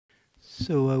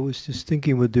So I was just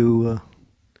thinking we'll do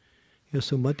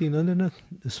Yasomati Nandana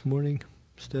this morning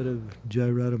instead of Jai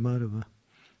Radha Madhava.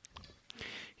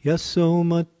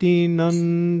 Yasomati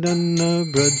Nandana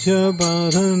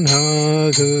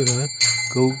Brajabharanagara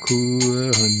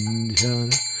Gokura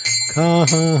Anjana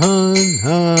Kahanaya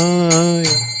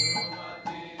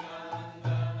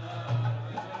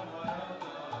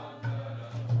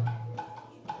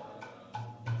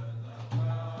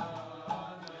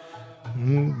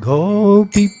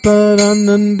Gopi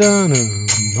Paranandana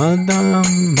Madam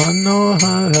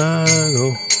Manohara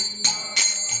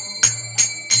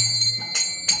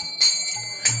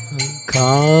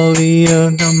Kaliya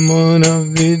Damona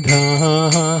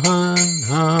Vidhana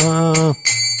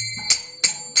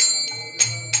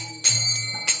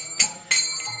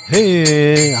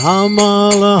Hey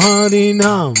Amala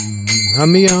Harinam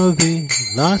Amiyavi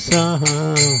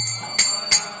Lasaha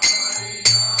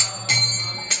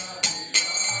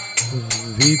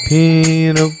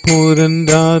Vipina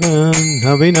Purandara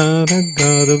Navinara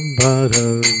Garabhara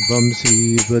Vamsi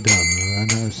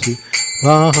Vadanasi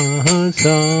Vahasai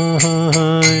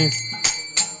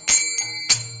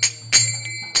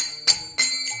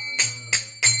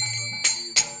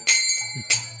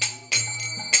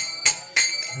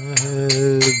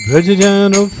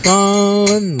Brajajano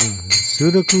Fan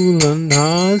Sudakulan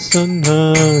Hasana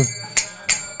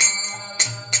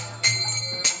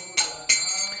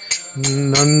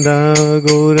Nanda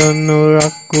Gaurano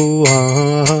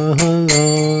Rakuhala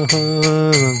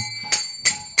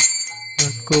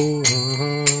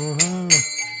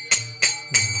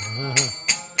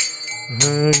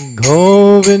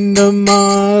Govinda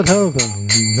Madhava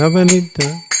Navanita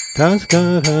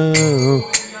Taskara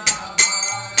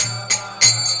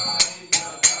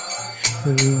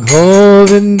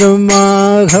Govinda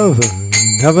Madhava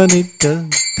Navanita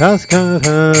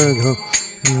Taskara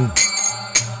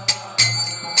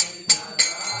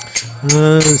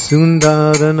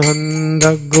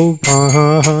Sundarananda Gopal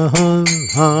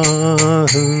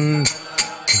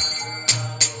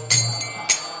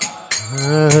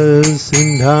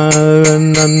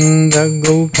Sundarananda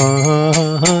Gopal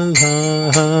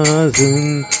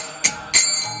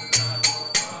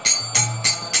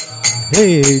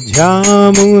Hey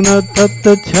Jamuna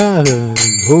Tattachara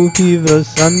Gopi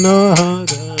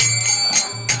Vasanahara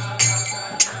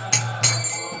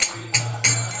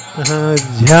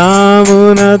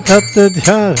Jamuna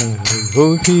Tattachara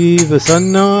Gopi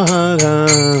Vasanahara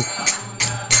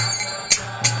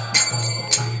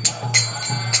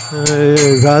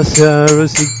Rasa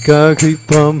Rasika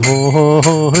Kripam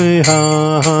Hoy Ha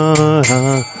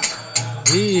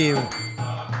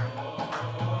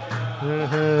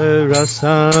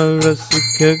Rasa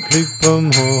Rasika Kripam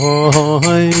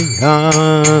Hoy Ha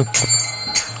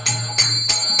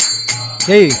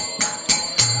Hey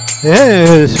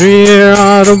Sri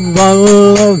Radha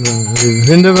Vallabha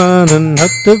Vrindavana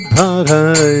Natta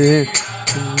Bhadai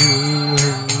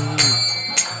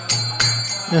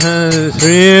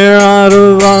Sri Radha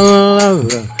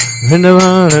Vallabha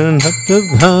Vrindavana Natta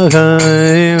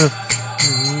Bhadai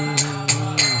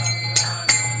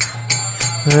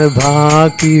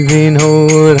Bhakti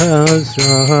Vinodha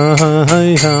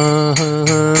Srayam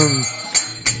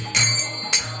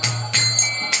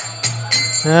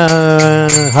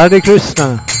Hare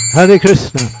Krishna,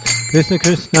 Krishna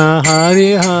Krishna,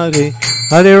 Hare Hare,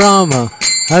 Hare Rama,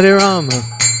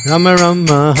 Rama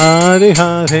Rama, Hare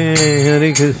Hare,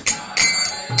 Hare Krishna,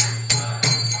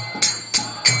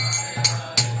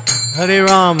 Hare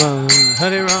Rama,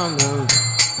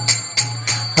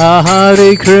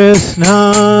 Hare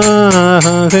Krishna,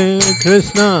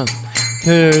 Krishna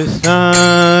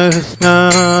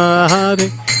Krishna, Hare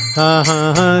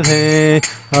Hare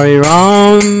Hare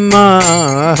Rama,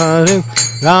 Hare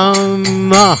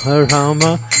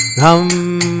Rama,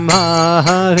 Rama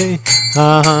Hare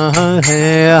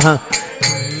Hare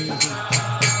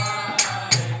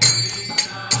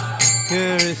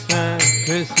Krishna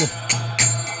Krishna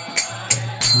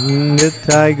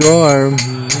Nitai Gaur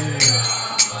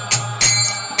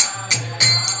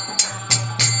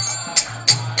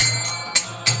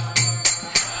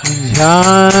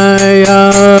Jaya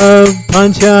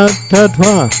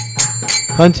Panchatattva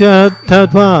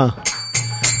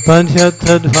Jaya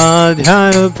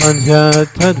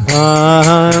Panchatattva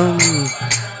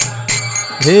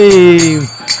Hey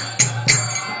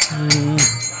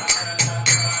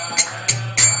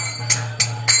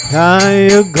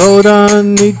Jaya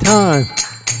Gauranita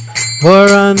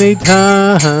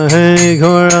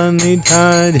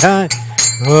Jaya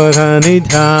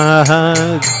Gauranita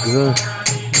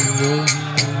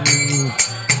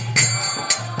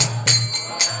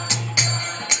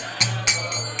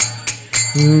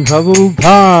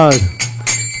Prabhupada,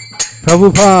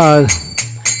 Prabhupada,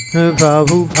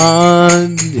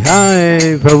 Prabhupada,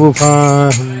 Jai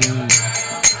Prabhupada.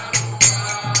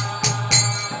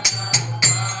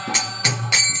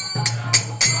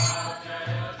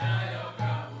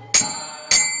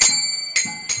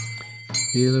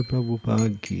 Srila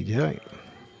Prabhupada ki jai.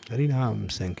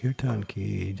 Harinam Sankirtan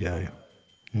ki jai.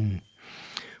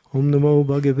 Om Namo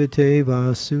Bhagavate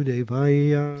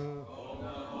Vasudevaya.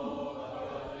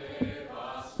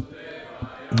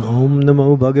 Om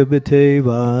Namo Bhagavate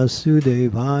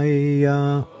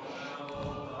Vasudevaya.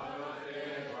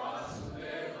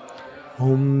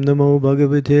 Om Namo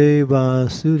Bhagavate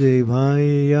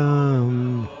Vasudevaya.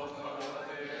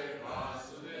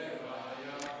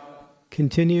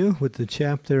 Continue with the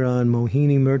chapter on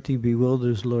Mohini Murti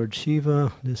bewilders Lord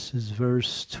Shiva. This is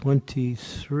verse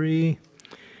 23,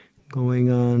 going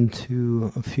on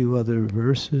to a few other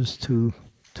verses to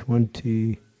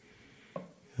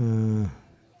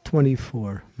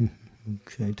 24.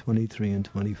 Okay, 23 and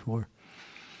 24.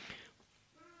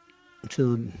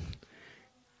 So,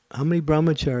 how many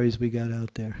brahmacharis we got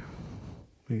out there?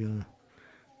 This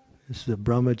is a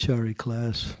brahmachari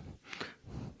class.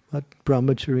 But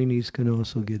brahmacharinis can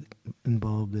also get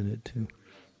involved in it too.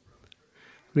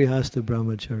 Grihastha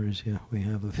brahmacharis, yeah, we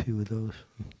have a few of those.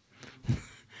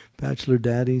 Bachelor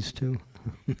daddies too.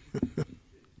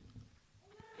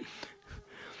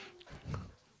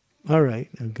 All right,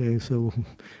 okay, so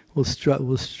we'll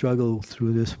struggle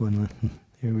through this one.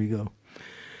 Here we go.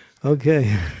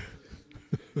 Okay.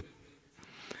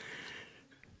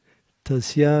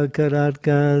 Tasya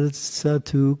karatka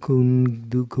satu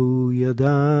kunduku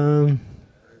yada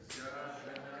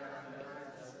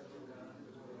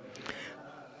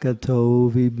gato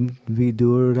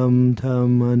viduram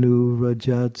tam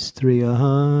anurajat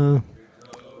striyaha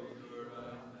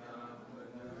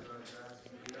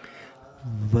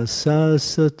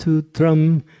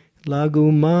vasasatutram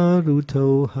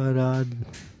lagumaruto harad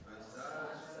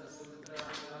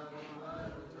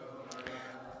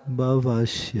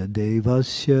Bhavasya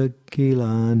devasya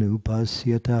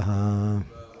kilanupasyataha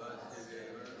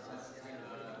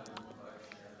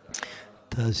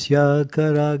Tasya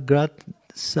karagrat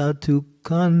satu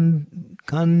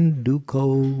kanduko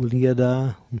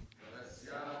yada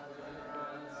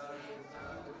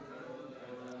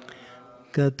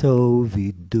Gato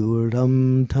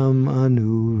viduram tam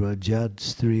anurajat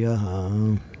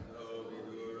striyaha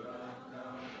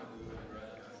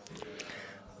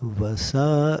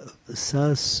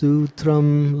Vasasutram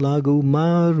lagu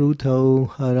maruto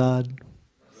harad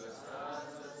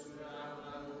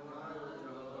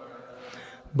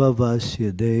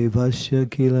Bhavasya devasya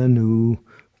kilanu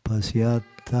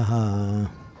pasyataha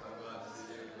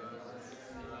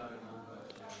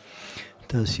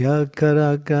Tasya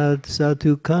karakat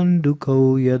satu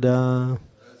kanduko yada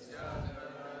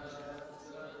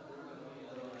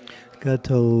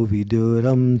Gato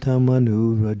viduram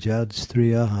tamanu rajat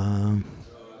striyaha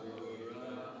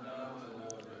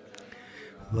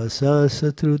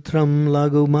Vasasatutram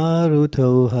lagu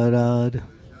maruto harad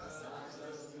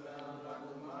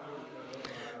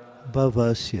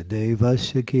Bhavasya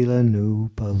devasya kilanu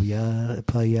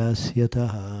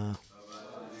payasyataha.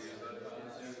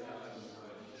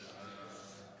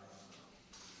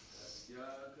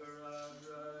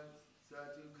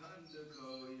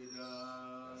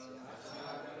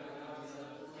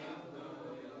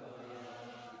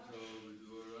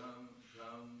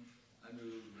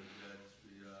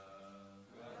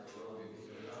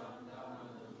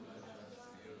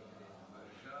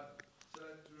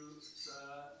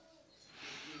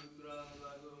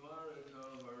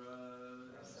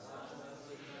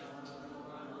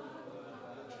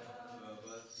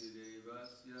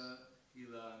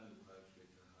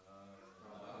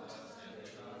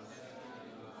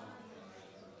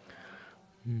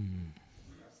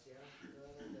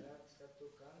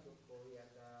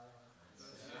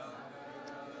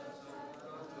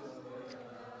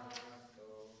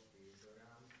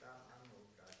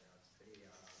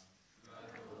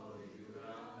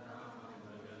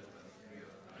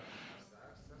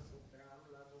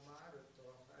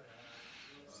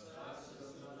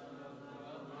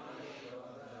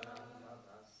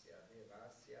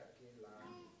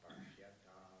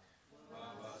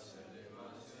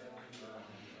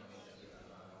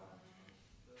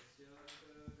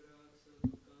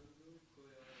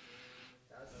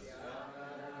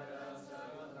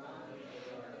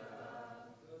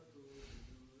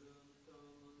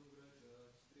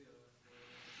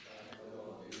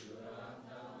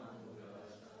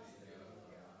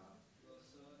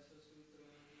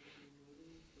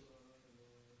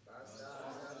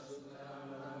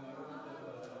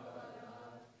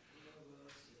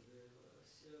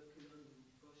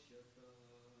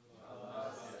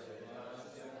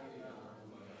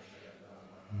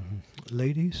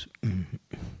 Ladies?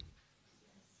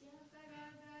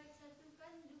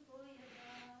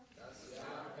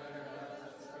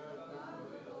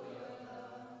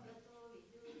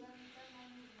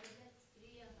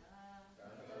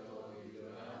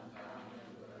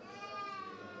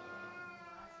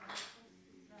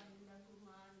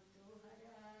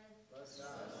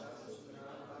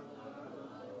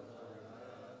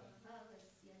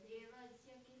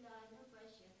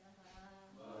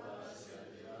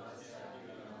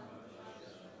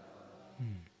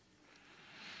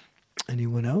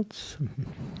 Anyone else?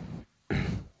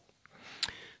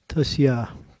 Tasya,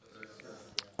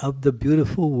 of the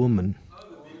beautiful woman,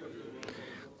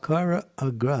 Kara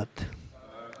Agrat,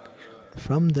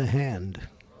 from the hand,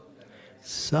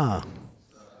 Sa,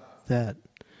 that,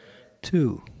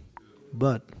 too,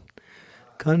 but,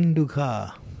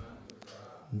 Kanduka,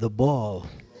 the ball,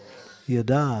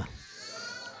 Yada,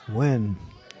 when,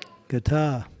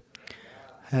 Gata,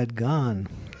 had gone,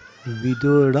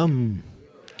 Viduram,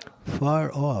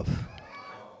 far off,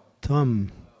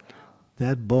 Tam,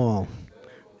 that ball,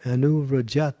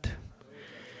 Anuvrajat,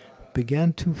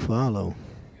 began to follow,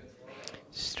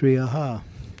 Striyaha,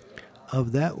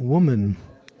 of that woman,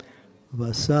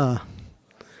 Vasa,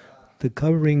 the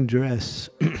covering dress,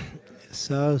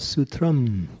 Sa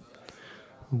Sutram,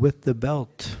 with the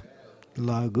belt,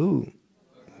 Lagu,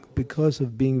 because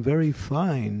of being very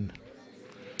fine,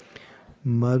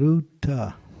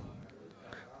 Maruta,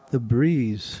 the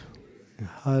breeze,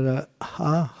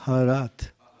 Harat,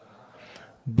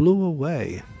 blew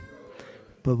away,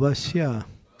 Bhavasya,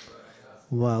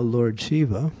 while Lord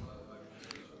Shiva,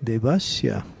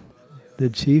 Devasya, the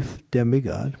chief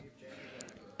demigod,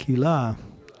 Kila,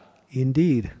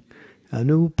 indeed,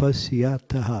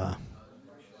 Anupasyataha,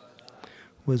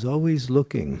 was always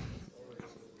looking.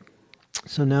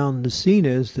 So now the scene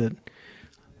is that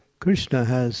Krishna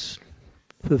has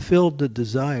fulfilled the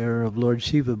desire of Lord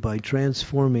Shiva by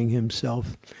transforming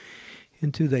himself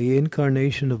into the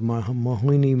incarnation of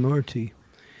Mohini Murti,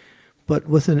 but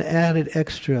with an added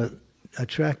extra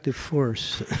attractive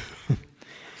force.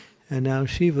 And now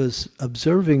Shiva's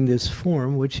observing this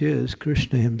form, which is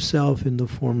Krishna himself in the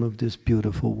form of this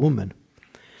beautiful woman.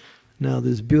 Now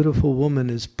this beautiful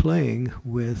woman is playing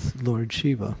with Lord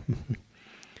Shiva.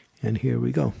 And here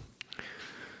we go.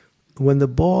 When the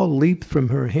ball leaped from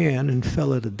her hand and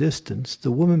fell at a distance, the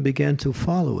woman began to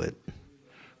follow it.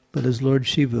 But as Lord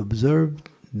Shiva observed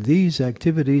these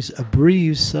activities, a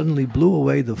breeze suddenly blew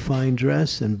away the fine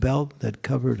dress and belt that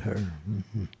covered her.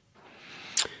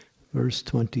 Verse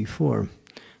 24.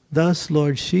 Thus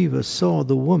Lord Shiva saw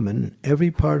the woman, every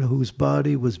part of whose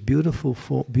body was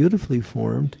beautifully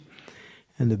formed,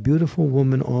 and the beautiful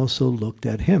woman also looked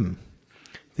at him.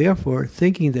 Therefore,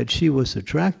 thinking that she was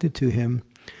attracted to him,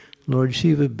 Lord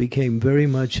Shiva became very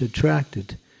much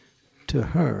attracted to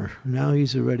her. Now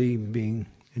he's already being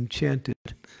enchanted.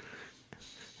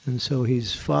 And so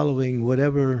he's following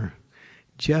whatever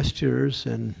gestures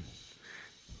and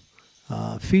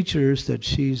features that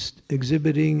she's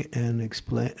exhibiting and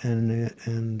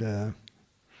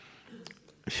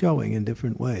showing in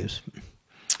different ways.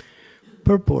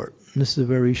 Purport. This is a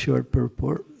very short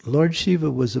purport. Lord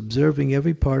Shiva was observing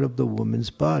every part of the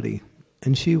woman's body,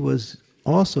 and she was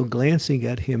also glancing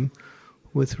at him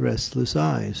with restless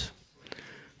eyes.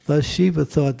 Thus Shiva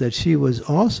thought that she was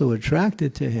also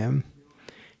attracted to him,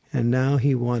 and now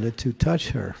he wanted to touch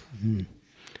her.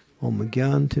 Om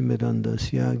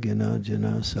Gyantimidandasya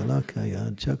Gyanajana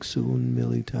Salakaya Chaksun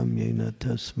Militam Yena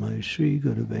Tasmai Shri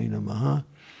Gurave Namaha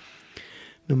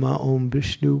Nama Om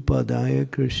Vishnu Padaya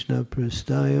Krishna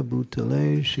Prastaya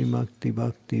Bhutale Srimakti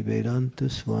Bhakti Vedanta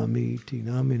Swami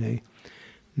Tinamine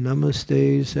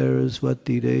Namaste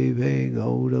Saraswati Deve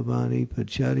Gaudavani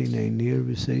Pacharine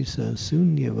Nirvisesa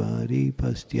Sunyavadi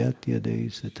Pastyatya De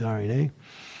Satarine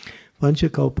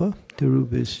Panchakopa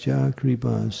Tirubhischa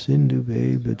Kripa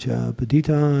Sindhuve Bacha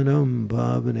Patitanam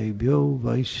Bhavanebhyo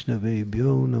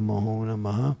Vaishnavebhyo Namo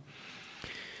Namaha.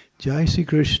 Jai Sri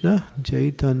Krishna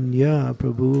Chaitanya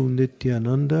Prabhu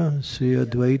Nityananda Sri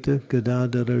Advaita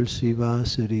Gadadhar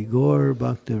Sivasari Gaur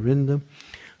Bhaktivinoda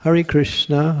Hare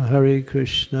Krishna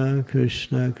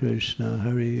Krishna Krishna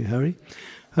Hare Hare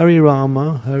Hare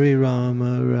Rama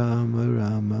Rama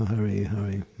Rama Hare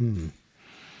Hare.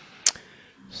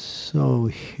 So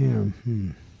here,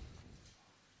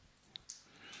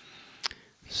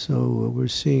 so we're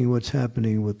seeing what's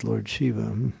happening with Lord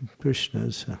Shiva.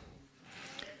 Krishna's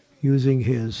using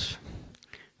his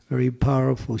very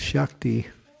powerful Shakti,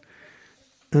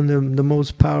 and the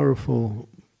most powerful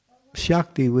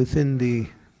Shakti within the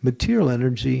material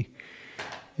energy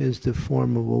is the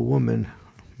form of a woman.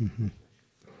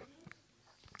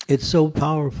 it's so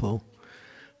powerful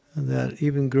that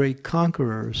even great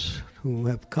conquerors who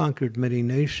have conquered many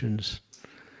nations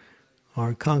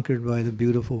are conquered by the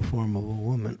beautiful form of a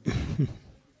woman.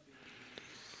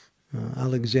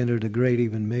 Alexander the Great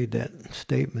even made that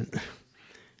statement,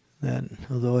 that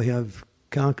although I have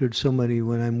conquered so many,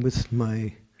 when I'm with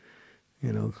my,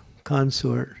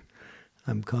 consort,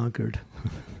 I'm conquered.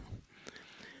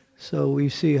 So we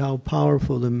see how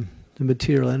powerful the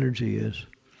material energy is.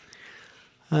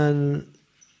 And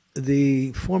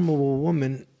the form of a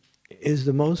woman is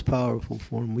the most powerful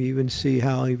form. We even see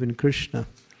how even Krishna,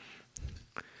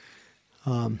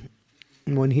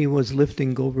 when he was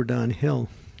lifting Govardhan Hill,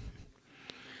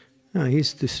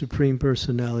 he's the Supreme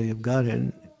Personality of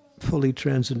Godhead, fully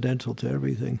transcendental to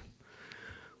everything.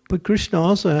 But Krishna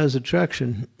also has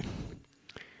attraction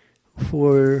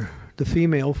for the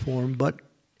female form, but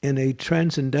in a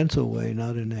transcendental way,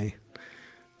 not in a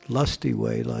lusty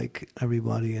way like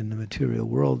everybody in the material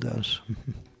world does.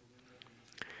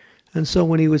 And so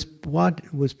when he was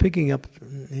picking up,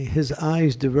 his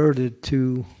eyes diverted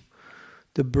to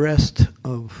the breast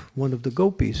of one of the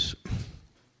gopis.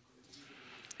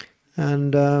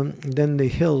 And then the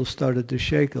hill started to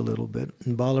shake a little bit,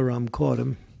 and Balaram caught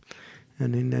him.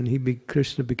 And then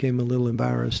Krishna became a little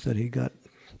embarrassed that he got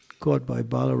caught by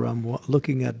Balaram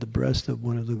looking at the breast of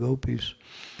one of the gopis.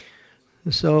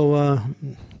 So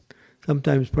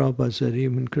sometimes Prabhupada said,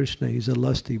 even Krishna, he's a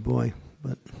lusty boy,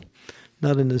 but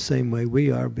not in the same way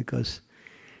we are, because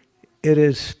it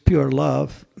is pure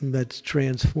love that's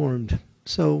transformed.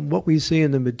 So what we see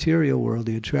in the material world,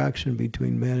 the attraction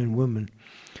between man and woman,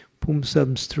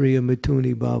 Pumsam Striya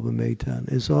Mituni Bhava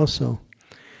Metan, is also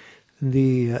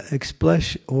the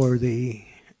expression or the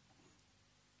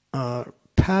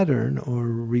pattern or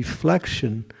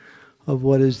reflection of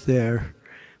what is there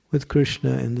with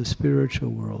Krishna in the spiritual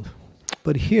world.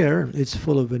 But here, it's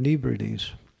full of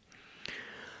inebrities.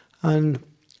 And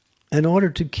in order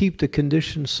to keep the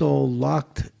conditioned soul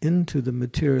locked into the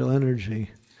material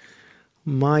energy,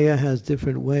 Maya has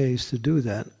different ways to do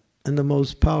that. And the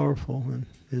most powerful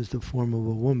is the form of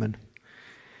a woman.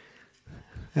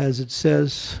 As it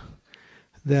says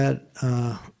that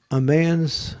a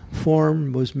man's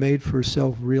form was made for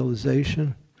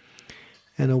self-realization,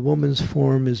 and a woman's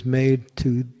form is made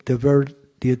to divert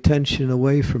the attention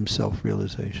away from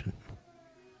self-realization.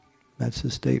 That's a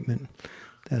statement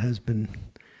that has been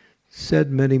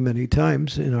said many, many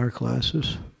times in our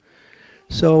classes.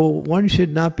 So one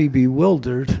should not be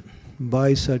bewildered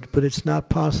by such, but it's not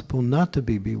possible not to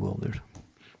be bewildered.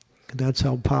 That's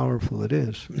how powerful it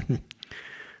is.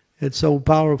 It's so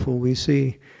powerful. We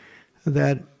see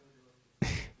that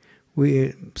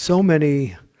so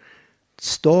many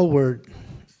stalwart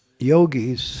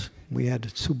yogis. We had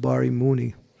Subari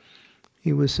Muni.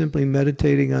 He was simply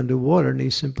meditating underwater, and he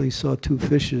simply saw two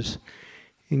fishes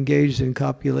engaged in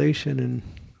copulation, and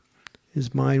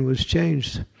his mind was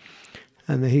changed.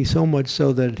 And he so much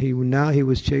so that he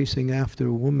was chasing after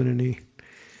a woman, and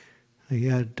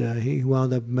he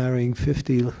wound up marrying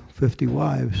 50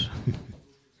 wives.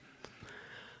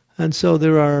 And so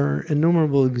there are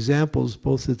innumerable examples,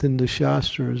 both within the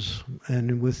Shastras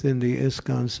and within the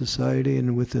ISKCON society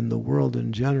and within the world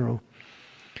in general.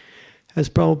 As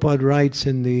Prabhupada writes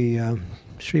in the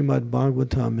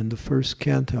Srimad-Bhagavatam in the first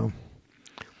canto,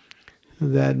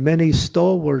 that many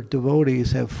stalwart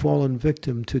devotees have fallen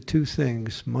victim to two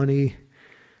things, money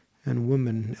and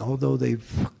women, although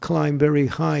they've climbed very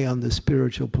high on the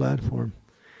spiritual platform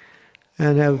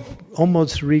and have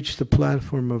almost reached the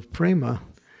platform of prema,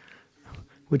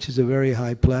 which is a very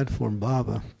high platform,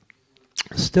 bhava.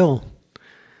 Still,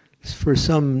 for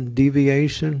some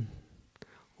deviation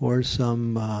or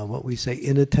some, what we say,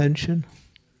 inattention,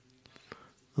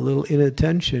 a little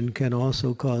inattention can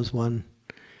also cause one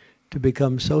to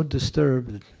become so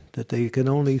disturbed that they can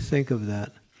only think of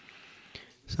that.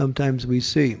 Sometimes we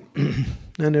see,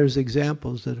 and there's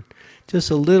examples that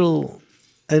just a little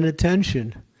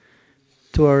inattention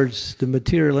towards the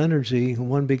material energy,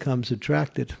 one becomes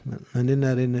attracted, and in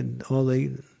that,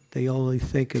 they only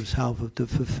think of how to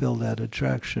fulfill that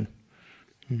attraction.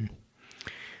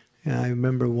 Yeah, I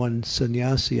remember one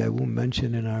sannyasi I won't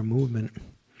mention in our movement.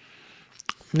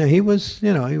 Now he was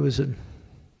a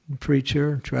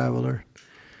preacher, traveler,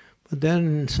 but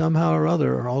then somehow or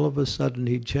other, all of a sudden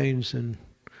he changed, and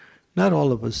not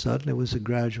all of a sudden, it was a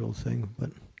gradual thing,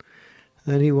 but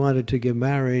then he wanted to get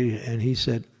married, and he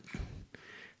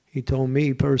told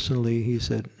me personally, he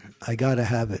said, I gotta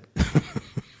have it.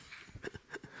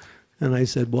 And I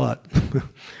said, what?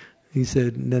 He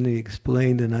said, and then he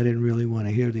explained, and I didn't really want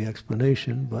to hear the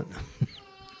explanation, but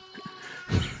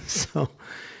so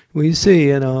We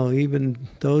see, even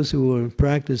those who have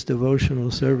practiced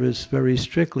devotional service very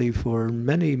strictly for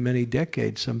many, many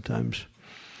decades sometimes,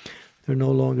 they're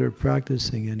no longer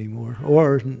practicing anymore.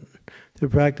 Or they're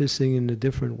practicing in a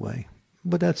different way.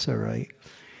 But that's all right.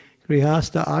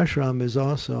 Grihastha ashram is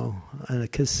also a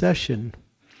concession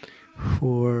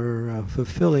for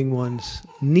fulfilling one's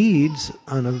needs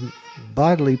on a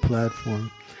bodily platform,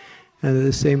 and at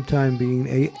the same time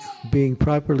being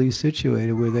properly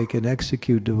situated where they can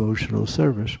execute devotional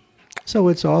service. So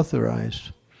it's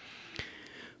authorized.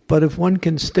 But if one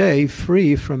can stay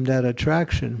free from that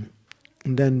attraction,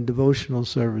 then devotional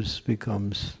service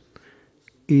becomes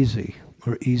easy,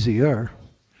 or easier.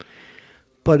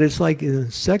 But it's like,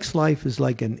 sex life is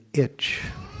like an itch.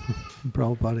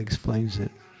 Prabhupada explains it.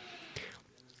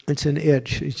 It's an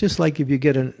itch. It's just like if you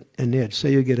get an itch,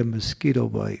 say you get a mosquito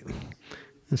bite.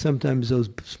 And sometimes those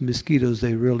mosquitoes,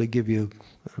 they really give you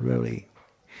a really,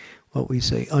 what we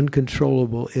say,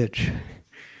 uncontrollable itch.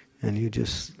 And you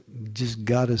just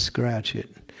gotta scratch it.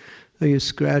 So you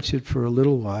scratch it for a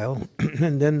little while,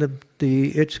 and then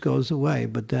the itch goes away.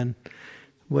 But then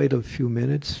wait a few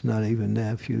minutes, not even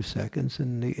that, a few seconds,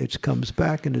 and the itch comes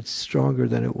back and it's stronger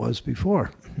than it was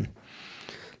before.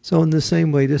 So in the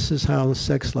same way, this is how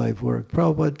sex life worked.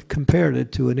 Prabhupada compared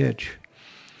it to an itch.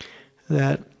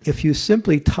 That if you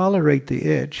simply tolerate the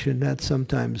itch, and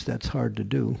sometimes that's hard to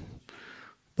do,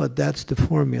 but that's the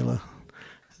formula,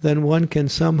 then one can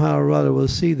somehow or other will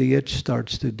see the itch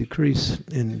starts to decrease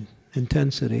in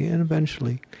intensity, and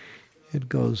eventually it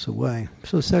goes away.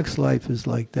 So sex life is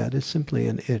like that. It's simply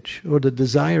an itch. Or the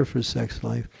desire for sex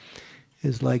life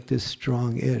is like this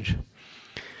strong itch.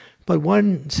 But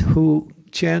one who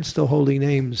chants the holy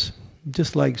names,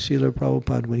 just like Srila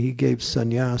Prabhupada when he gave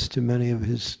sannyas to many of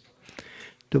his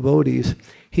devotees,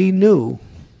 he knew,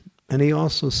 and he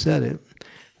also said it,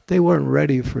 they weren't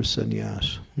ready for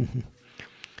sannyas.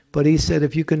 But he said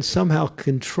if you can somehow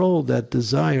control that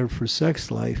desire for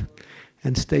sex life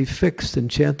and stay fixed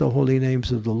and chant the holy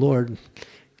names of the Lord,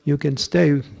 you can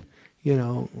stay,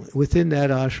 within that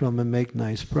ashram and make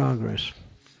nice progress.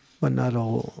 But not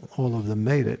all of them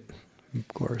made it, of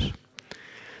course.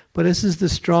 But this is the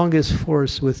strongest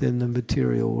force within the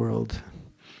material world,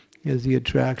 is the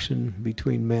attraction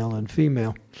between male and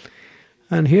female.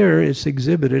 And here it's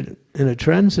exhibited in a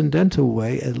transcendental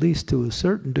way, at least to a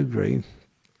certain degree.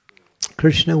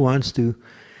 Krishna wants to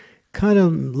kind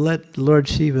of let Lord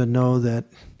Shiva know that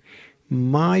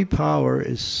my power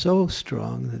is so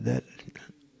strong that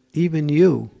even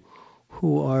you,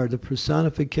 who are the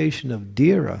personification of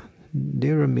Dhira,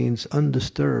 Dhira means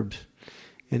undisturbed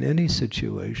in any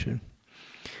situation.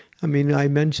 I mean, I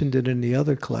mentioned it in the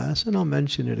other class, and I'll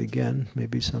mention it again.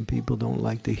 Maybe some people don't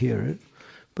like to hear it.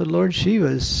 But Lord Shiva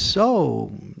is so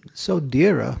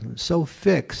Dhira, so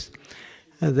fixed,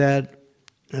 that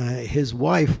his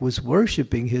wife was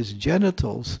worshipping his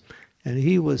genitals, and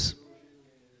he was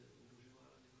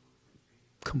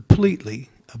completely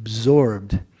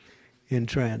absorbed in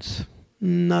trance.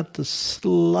 Not the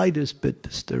slightest bit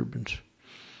disturbance.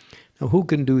 Now who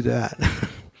can do that?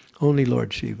 Only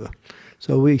Lord Shiva.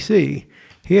 So we see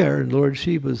here Lord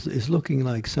Shiva is looking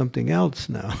like something else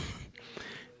now.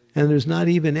 And there's not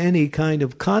even any kind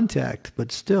of contact,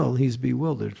 but still he's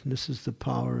bewildered. This is the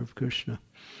power of Krishna.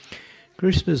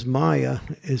 Krishna's Maya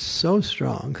is so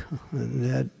strong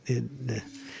that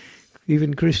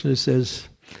even Krishna says,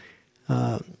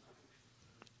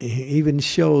 he even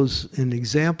shows in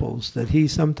examples that he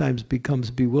sometimes becomes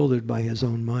bewildered by his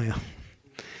own Maya.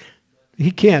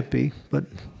 He can't be, but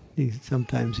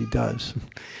sometimes he does.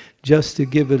 Just to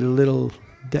give it a little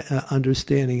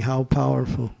understanding how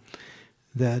powerful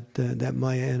that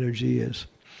Maya energy is.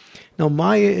 Now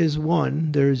Maya is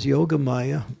one. There's Yoga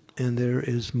Maya and there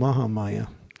is Mahamaya.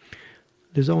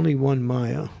 There's only one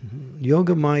Maya.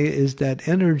 Yoga Maya is that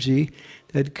energy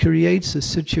that creates a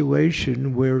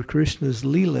situation where Krishna's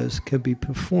Leelas can be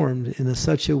performed in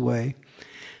such a way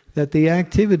that the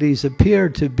activities appear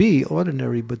to be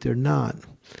ordinary, but they're not.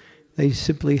 They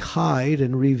simply hide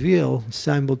and reveal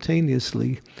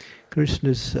simultaneously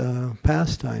Krishna's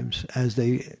pastimes as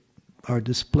they are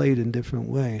displayed in different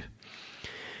ways.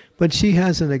 But she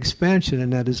has an expansion,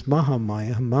 and that is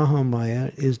Mahamaya.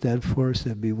 Mahamaya is that force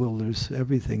that bewilders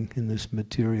everything in this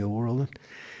material world.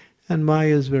 And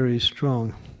Maya is very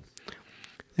strong.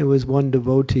 There was one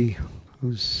devotee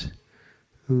who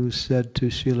said to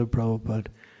Srila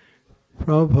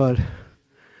Prabhupada,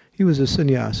 he was a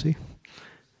sannyasi.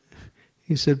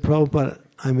 He said, Prabhupada,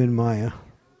 I'm in Maya.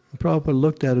 And Prabhupada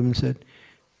looked at him and said,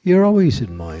 you're always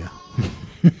in Maya.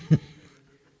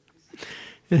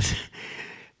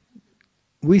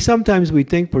 sometimes we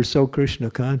think we're so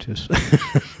Krishna conscious.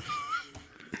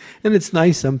 And it's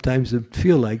nice sometimes to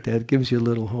feel like that. It gives you a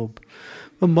little hope.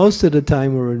 But most of the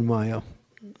time we're in Maya.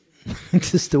 It's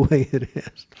just the way it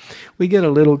is. We get a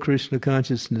little Krishna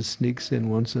consciousness sneaks in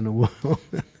once in a while.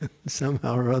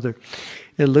 Somehow or other.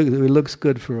 It looks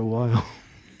good for a while.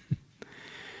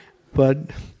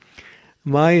 But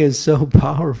Maya is so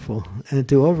powerful. And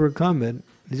to overcome it,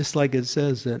 just like it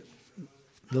says that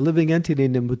the living entity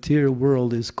in the material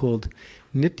world is called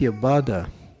Nitya Bada.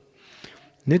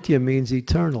 Nitya means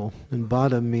eternal, and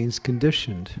Bada means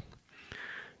conditioned.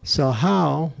 So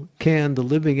how can the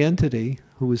living entity,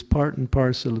 who is part and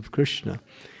parcel of Krishna,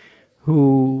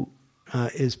 who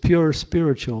is pure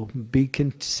spiritual, be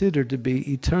considered to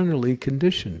be eternally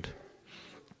conditioned?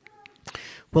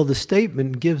 Well, the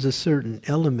statement gives a certain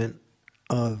element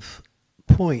of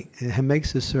point. It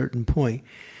makes a certain point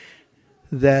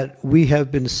that we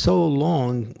have been so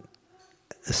long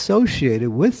associated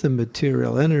with the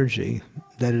material energy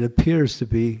that it appears to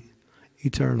be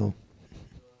eternal.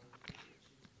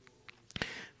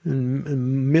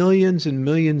 And millions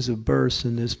of births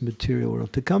in this material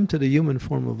world. To come to the human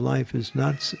form of life is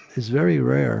very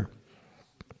rare.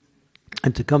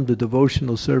 And to come to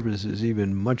devotional service is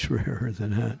even much rarer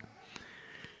than that.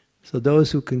 So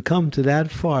those who can come to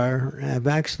that far have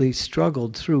actually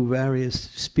struggled through various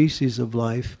species of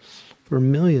life for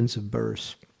millions of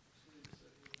births.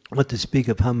 What to speak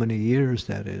of how many years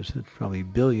that is, it's probably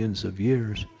billions of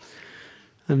years.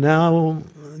 And now,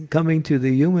 coming to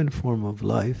the human form of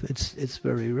life, it's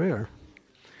very rare.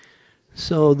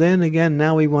 So then again,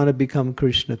 now we want to become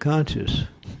Krishna conscious.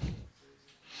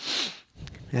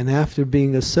 And after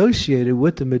being associated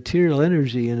with the material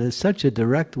energy in such a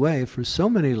direct way for so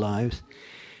many lives,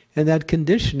 and that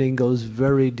conditioning goes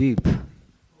very deep.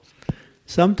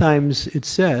 Sometimes it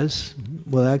says,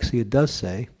 well actually it does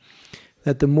say,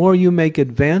 that the more you make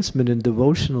advancement in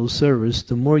devotional service,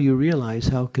 the more you realize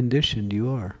how conditioned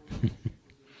you are.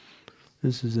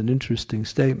 This is an interesting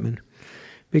statement,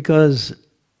 because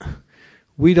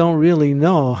we don't really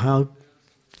know how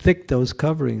thick those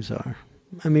coverings are.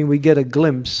 I mean, we get a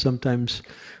glimpse, sometimes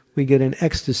we get an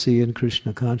ecstasy in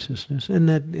Krishna consciousness, and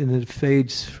it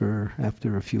fades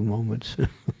after a few moments.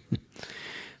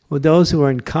 With those who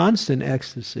are in constant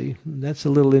ecstasy, that's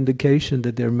a little indication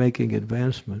that they're making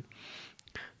advancement.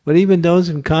 But even those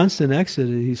in constant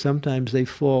ecstasy, sometimes they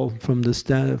fall from the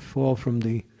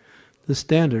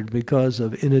standard because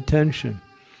of inattention.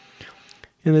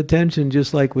 Inattention,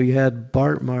 just like we had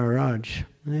Bharat Maharaj.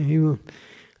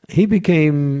 He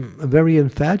became very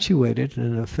infatuated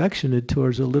and affectionate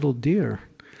towards a little deer.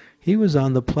 He was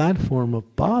on the platform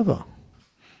of bhava.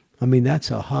 I mean, that's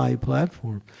a high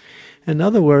platform. In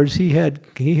other words, he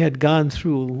had gone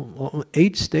through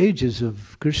 8 stages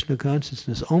of Krishna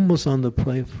consciousness, almost on the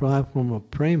platform of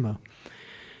prema.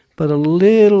 But a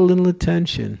little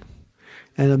attention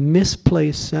and a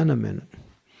misplaced sentiment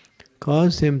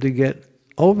caused him to get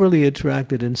overly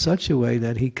attracted in such a way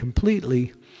that he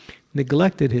completely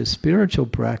neglected his spiritual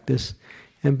practice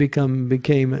and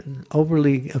became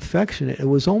overly affectionate. It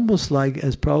was almost like,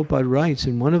 as Prabhupada writes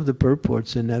in one of the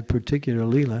purports in that particular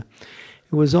lila,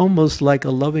 it was almost like a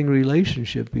loving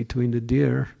relationship between the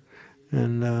deer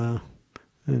and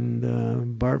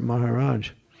Bharat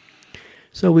Maharaj.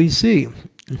 So we see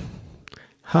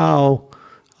how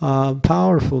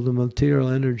powerful the material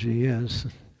energy is.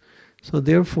 So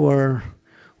therefore,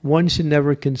 one should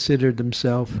never consider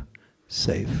themselves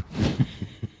safe.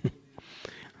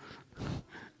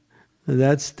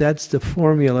 That's the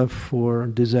formula for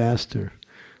disaster.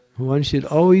 One should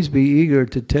always be eager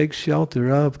to take shelter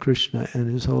of Krishna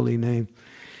and His holy name,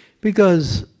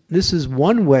 because this is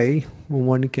one way when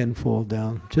one can fall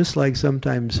down. Just like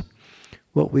sometimes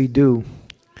what we do,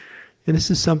 and this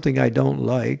is something I don't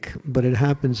like, but it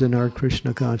happens in our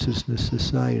Krishna consciousness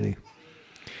society.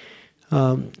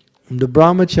 The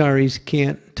brahmacharis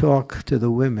can't talk to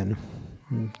the women,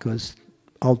 because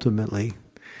ultimately,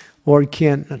 or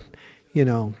can't,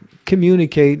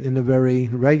 communicate in a very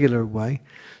regular way.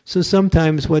 So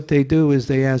sometimes what they do is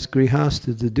they ask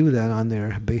Grihastha to do that on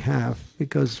their behalf,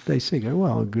 because they figure,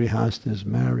 well, Grihastha is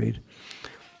married,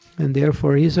 and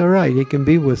therefore he's all right, he can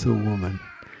be with a woman.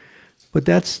 But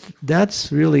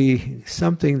that's really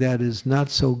something that is not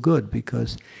so good,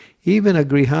 because even a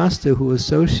Grihastha who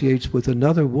associates with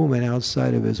another woman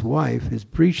outside of his wife is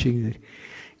preaching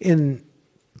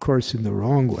of course in the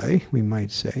wrong way, we might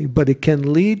say, but it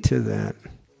can lead to that.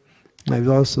 I've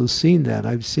also seen that.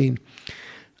 I've seen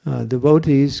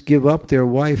devotees give up their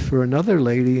wife for another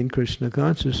lady in Krishna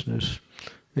consciousness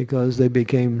because they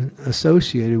became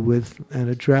associated with and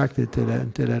attracted to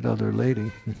that other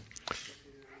lady.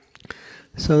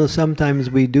 So sometimes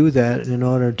we do that in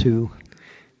order to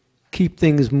keep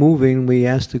things moving. We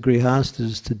ask the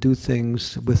grihastas to do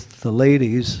things with the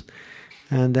ladies,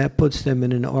 and that puts them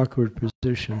in an awkward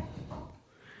position.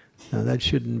 Now that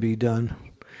shouldn't be done.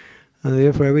 And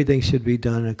therefore everything should be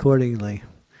done accordingly.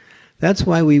 That's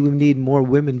why we need more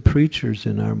women preachers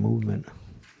in our movement.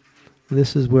 And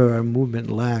this is where our movement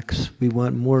lacks. We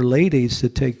want more ladies to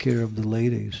take care of the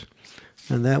ladies.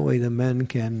 And that way the men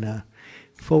can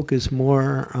focus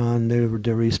more on their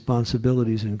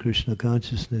responsibilities in Krishna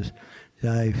consciousness.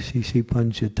 Jai Sisi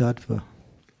Pancha Tattva.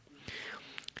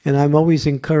 And I'm always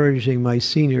encouraging my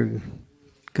senior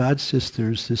God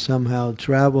sisters to somehow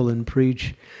travel and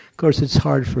preach. Of course, it's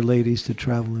hard for ladies to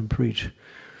travel and preach.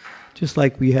 Just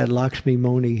like we had Lakshmi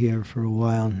Moni here for a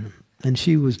while, and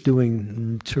she was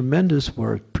doing tremendous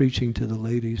work preaching to the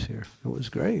ladies here. It was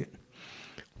great.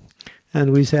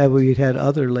 And we had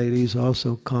other ladies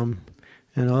also come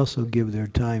and also give their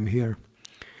time here.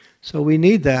 So we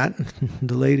need that.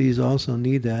 The ladies also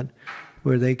need that,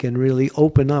 where they can really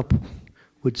open up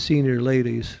with senior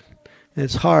ladies. And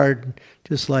it's hard,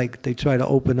 just like they try to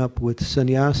open up with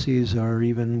sannyasis or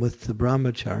even with the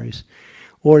brahmacharis.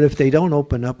 Or if they don't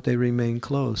open up, they remain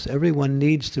closed. Everyone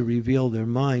needs to reveal their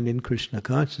mind in Krishna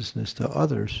consciousness to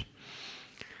others.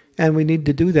 And we need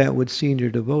to do that with senior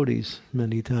devotees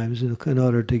many times in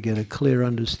order to get a clear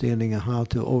understanding of how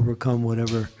to overcome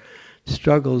whatever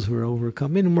struggles we're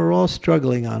overcoming. And we're all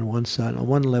struggling on one side, on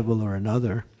one level or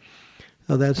another.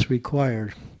 So that's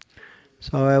required.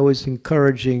 So I was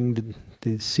encouraging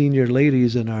the senior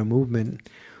ladies in our movement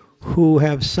who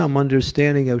have some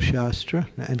understanding of Shastra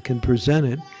and can present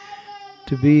it,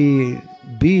 to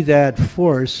be that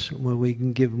force where we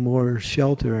can give more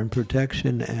shelter and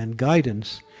protection and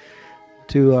guidance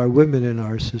to our women in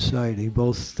our society,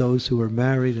 both those who are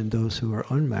married and those who are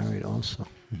unmarried also.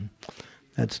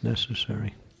 That's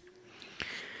necessary.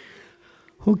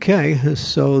 Okay,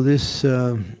 so this,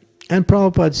 and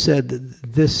Prabhupada said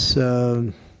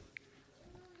that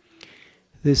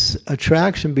this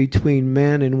attraction between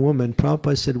man and woman,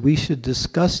 Prabhupada said we should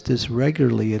discuss this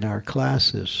regularly in our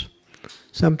classes.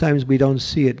 Sometimes we don't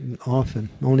see it often,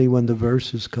 only when the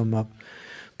verses come up.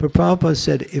 But Prabhupada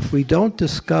said if we don't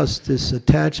discuss this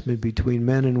attachment between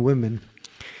men and women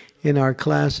in our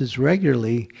classes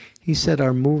regularly, he said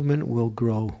our movement will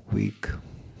grow weak.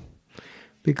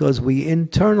 Because we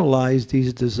internalize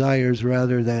these desires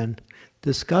rather than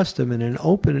discuss them in an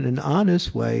open and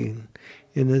honest way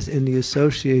in the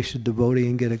association devotee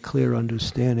and get a clear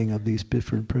understanding of these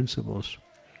different principles.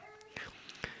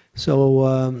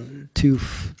 So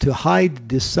to hide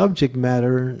this subject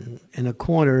matter in a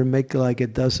corner and make it like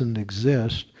it doesn't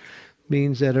exist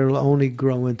means that it'll only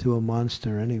grow into a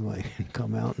monster anyway and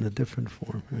come out in a different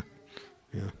form.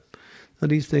 Yeah. So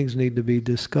these things need to be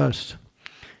discussed.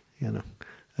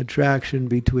 Attraction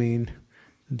between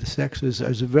the sexes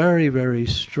is very, very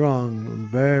strong,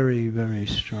 very, very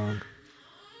strong.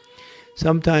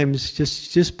 Sometimes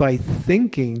just by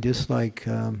thinking, just like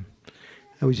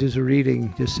I was just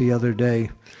reading just the other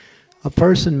day, a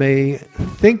person may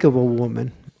think of a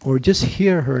woman or just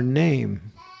hear her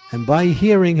name, and by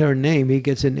hearing her name he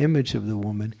gets an image of the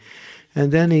woman,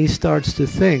 and then he starts to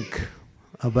think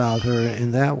about her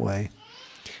in that way.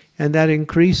 And that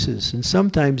increases, and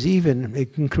sometimes even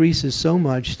it increases so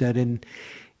much that in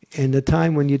the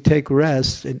time when you take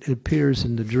rest, it appears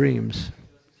in the dreams.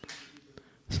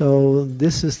 So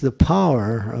this is the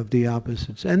power of the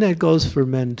opposites, and that goes for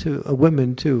men too,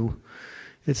 women too.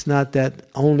 It's not that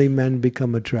only men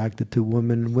become attracted to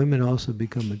women; women also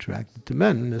become attracted to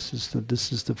men. This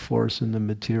is the force in the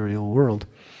material world.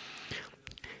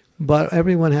 But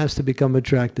everyone has to become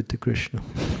attracted to Krishna.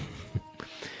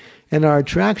 And our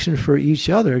attraction for each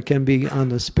other can be on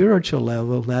the spiritual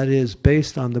level, that is,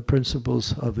 based on the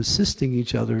principles of assisting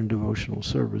each other in devotional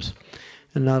service,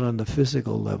 and not on the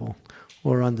physical level,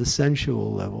 or on the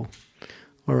sensual level,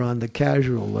 or on the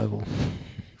casual level.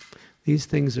 These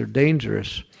things are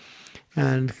dangerous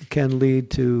and can lead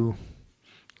to,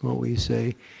 what we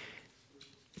say,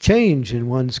 change in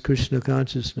one's Krishna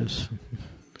consciousness.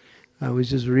 I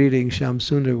was just reading,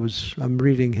 I'm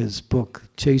reading his book,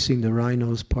 Chasing the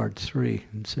Rhinos, Part 3.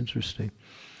 It's interesting.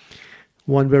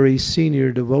 One very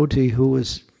senior devotee who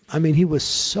was, he was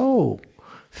so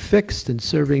fixed in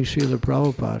serving Srila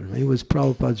Prabhupada. He was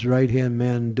Prabhupada's right-hand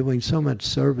man, doing so much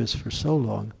service for so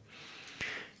long.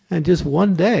 And just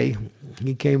one day,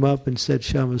 he came up and said,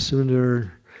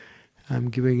 Shyamasundar, I'm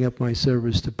giving up my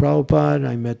service to Prabhupada.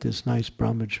 I met this nice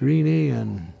brahmacharini,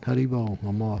 and Haribol,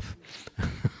 I'm off.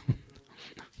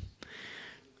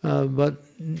 But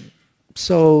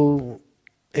so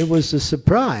it was a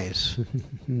surprise.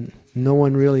 No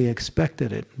one really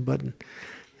expected it, but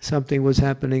something was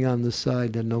happening on the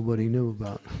side that nobody knew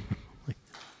about.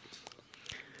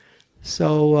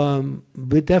 So,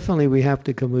 but definitely we have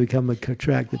to become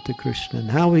attracted to Krishna.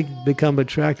 And how we become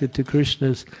attracted to Krishna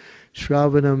is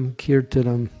Shravanam,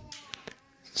 Kirtanam,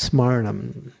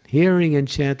 Smaranam, hearing and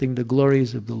chanting the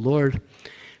glories of the Lord.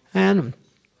 And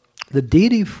the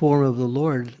deity form of the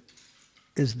Lord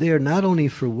is there not only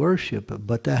for worship,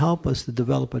 but to help us to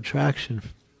develop attraction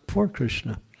for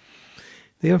Krishna.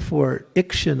 Therefore,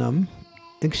 Ikshanam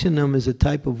is a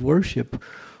type of worship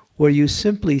where you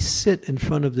simply sit in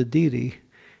front of the deity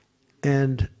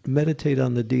and meditate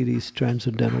on the deity's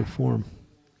transcendental form.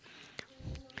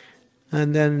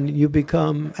 And then you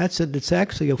become, it's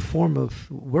actually a form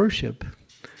of worship.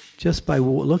 Just by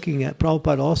looking at,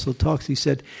 Prabhupada also talks, he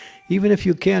said, even if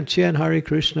you can't chant Hare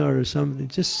Krishna or something,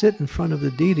 just sit in front of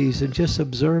the deities and just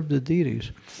observe the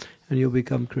deities, and you'll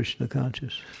become Krishna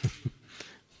conscious.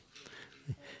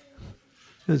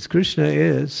 Because Krishna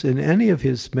is, in any of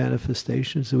his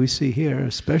manifestations that we see here,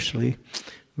 especially,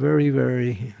 very,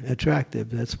 very attractive.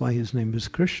 That's why his name is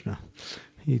Krishna.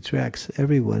 He attracts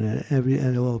everyone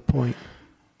at all point.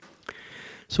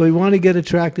 So we want to get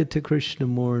attracted to Krishna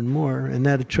more and more, and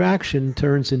that attraction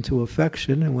turns into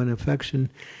affection, and when affection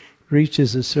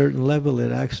reaches a certain level,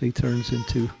 it actually turns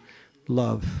into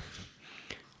love.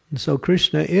 And so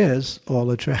Krishna is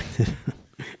all attractive.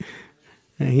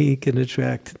 And he can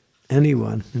attract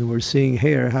anyone. And we're seeing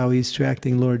here how he's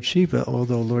attracting Lord Shiva,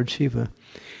 although Lord Shiva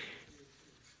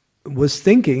was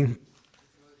thinking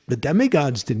the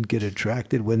demigods didn't get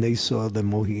attracted when they saw the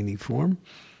Mohini form.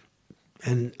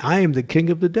 And I am the king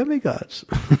of the demigods.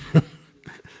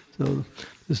 So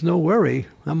there's no worry,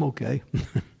 I'm okay.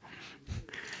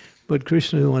 But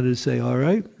Krishna wanted to say, all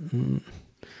right,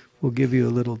 we'll give you a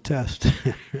little test.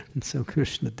 And so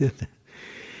Krishna did that.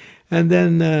 And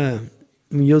then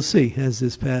you'll see, as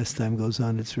this pastime goes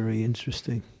on, it's very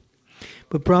interesting.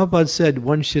 But Prabhupada said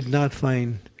one should not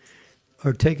find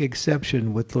or take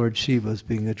exception with Lord Shiva's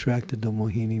being attracted to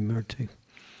Mohini Murti.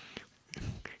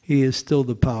 He is still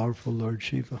the powerful Lord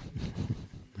Shiva.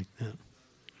 Like that.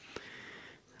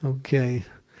 Okay.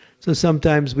 So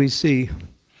sometimes we see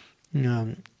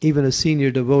even a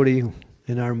senior devotee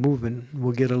in our movement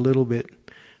will get a little bit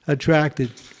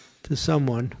attracted to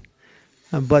someone,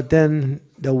 but then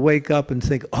they'll wake up and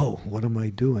think, oh, what am I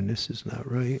doing? This is not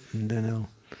right. And then they'll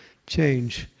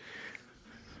change.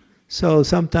 So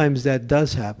sometimes that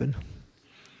does happen,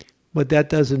 but that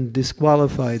doesn't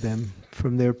disqualify them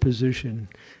from their position,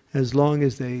 as long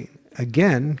as they,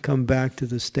 again, come back to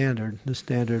the standard. The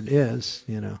standard is,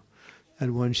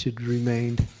 that one should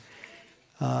remain,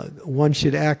 one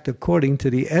should act according to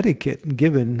the etiquette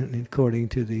given according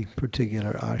to the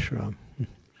particular ashram.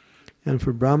 And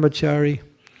for brahmachari,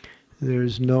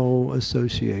 there's no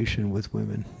association with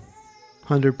women,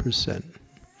 100%.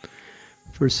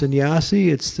 For sannyasi,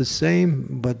 it's the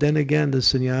same, but then again, the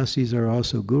sannyasis are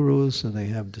also gurus, so they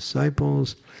have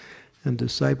disciples, and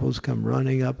disciples come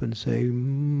running up and say,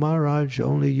 Maharaj,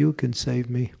 only you can save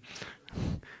me.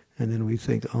 And then we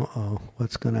think, uh-oh,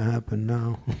 what's going to happen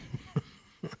now?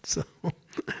 So,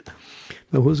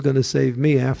 but who's going to save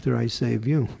me after I save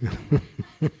you?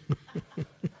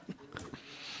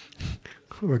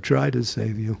 Or try to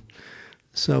save you.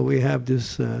 So we have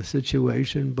this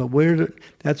situation, but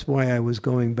that's why I was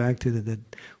going back to that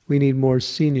we need more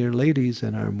senior ladies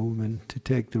in our movement to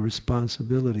take the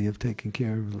responsibility of taking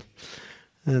care of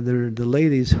they're the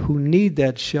ladies who need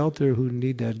that shelter, who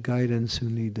need that guidance, who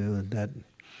need that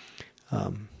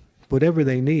whatever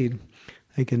they need.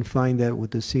 They can find that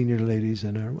with the senior ladies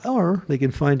in our, or they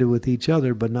can find it with each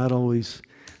other, but not always.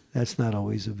 That's not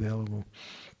always available.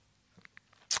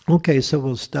 Okay, so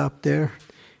we'll stop there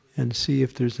and see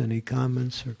if there's any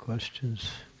comments or questions.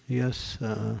 Yes,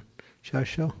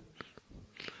 Shasho?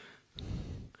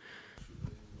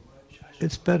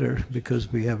 It's better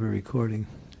because we have a recording.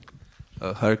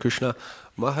 Hare Krishna.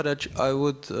 Maharaj, I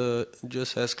would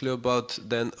just ask you about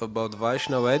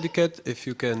Vaishnava etiquette, if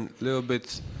you can a little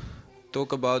bit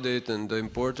talk about it and the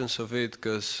importance of it,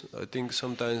 because I think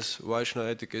sometimes Vaishnava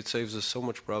etiquette saves us so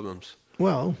much problems.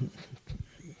 Well,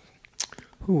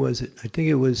 who was it? I think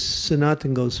it was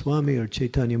Sanatana Goswami or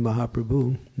Chaitanya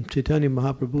Mahaprabhu. Chaitanya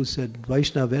Mahaprabhu said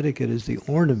Vaishnava etiquette is the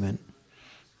ornament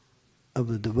of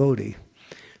the devotee.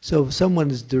 So if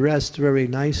someone is dressed very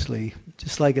nicely,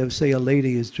 just like say a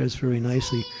lady is dressed very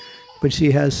nicely, but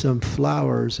she has some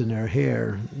flowers in her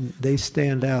hair, they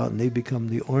stand out and they become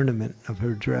the ornament of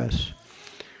her dress.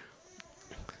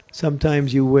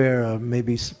 Sometimes you wear,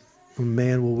 maybe a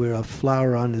man will wear a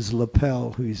flower on his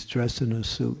lapel who he's dressed in a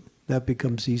suit. that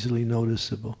becomes easily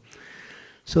noticeable.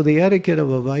 So the etiquette of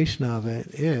a Vaishnava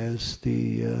is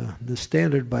the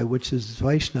standard by which this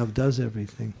Vaishnava does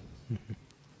everything.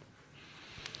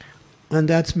 And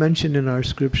that's mentioned in our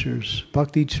scriptures.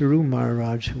 Bhakti Charu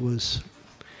Maharaj was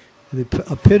the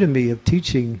epitome of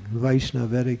teaching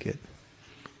Vaishnava etiquette.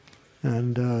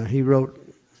 And he wrote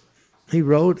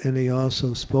and he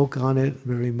also spoke on it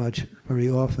very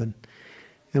often.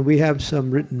 And we have some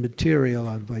written material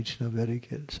on Vaishnava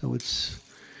etiquette. So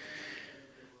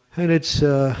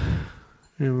Sanatana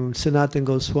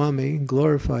Goswami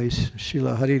glorifies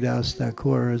Srila Haridas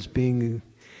Thakur as being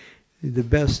the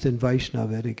best in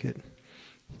Vaishnava etiquette.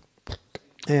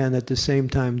 And at the same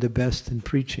time the best in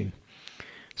preaching.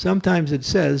 Sometimes it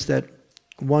says that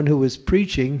one who is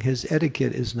preaching, his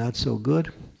etiquette is not so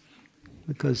good,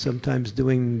 because sometimes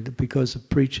because of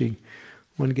preaching,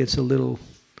 one gets a little,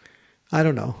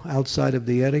 outside of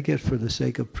the etiquette for the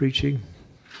sake of preaching.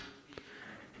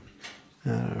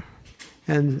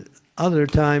 And other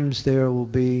times there will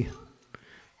be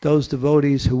those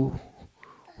devotees who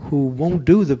won't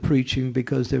do the preaching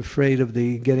because they're afraid of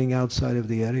getting outside of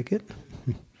the etiquette.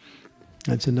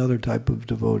 That's another type of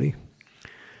devotee.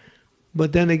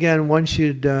 But then again, one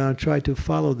should try to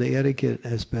follow the etiquette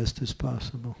as best as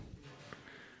possible.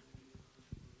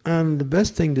 And the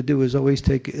best thing to do is always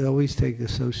take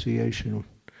association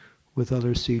with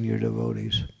other senior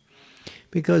devotees.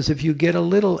 Because if you get a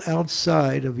little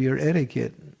outside of your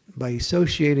etiquette by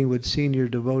associating with senior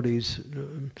devotees,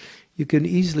 you can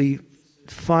easily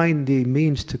find the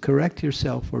means to correct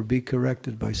yourself or be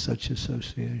corrected by such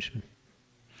association.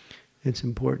 It's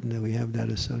important that we have that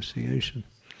association.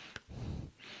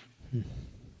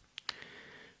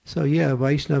 So yeah,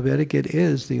 Vaishnava etiquette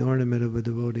is the ornament of a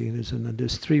devotee. And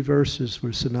there's 3 verses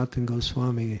where Sanatana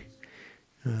Goswami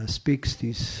speaks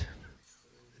these.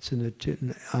 It's in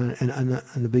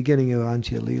the beginning of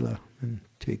Antya Lila and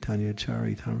Chaitanya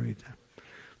Charitamrita.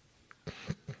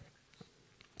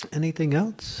 Anything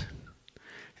else?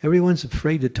 Everyone's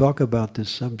afraid to talk about this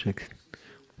subject.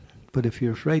 But if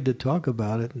you're afraid to talk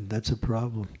about it, that's a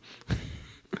problem.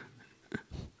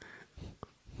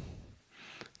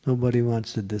 Nobody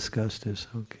wants to discuss this.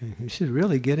 Okay, you should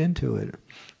really get into it.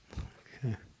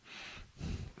 Okay.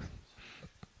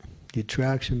 The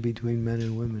attraction between men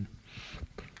and women.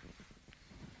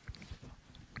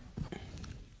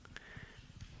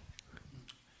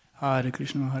 Hare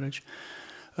Krishna Maharaj.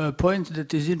 A point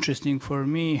that is interesting for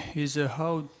me is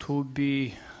how to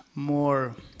be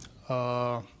more.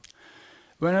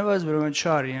 When I was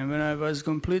brahmachari and when I was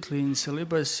completely in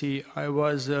celibacy, I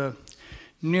was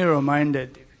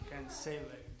narrow-minded, if you can say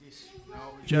like this.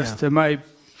 Just my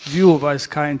view was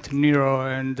kind of narrow,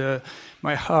 and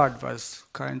my heart was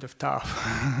kind of tough.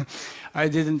 I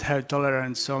didn't have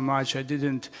tolerance so much. I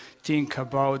didn't think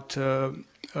about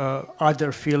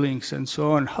other feelings and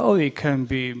so on. How we can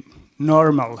be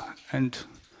normal and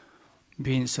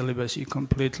be in celibacy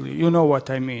completely? You know what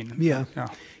I mean? Yeah.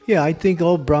 Yeah, I think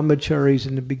all brahmacharis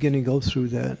in the beginning go through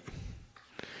that.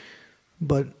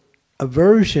 But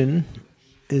aversion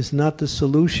is not the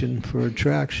solution for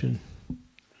attraction.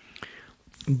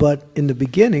 But in the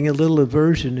beginning, a little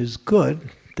aversion is good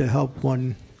to help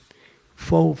one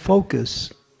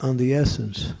focus on the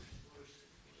essence.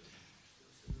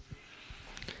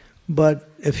 But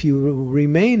if you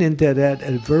remain into that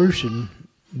aversion,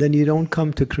 then you don't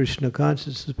come to Krishna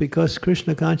consciousness, because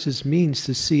Krishna consciousness means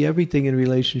to see everything in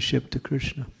relationship to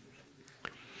Krishna.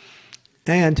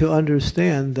 And to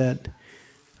understand that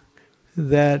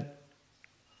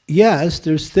yes,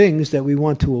 there's things that we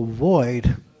want to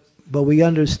avoid, but we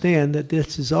understand that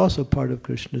this is also part of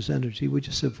Krishna's energy. We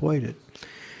just avoid it.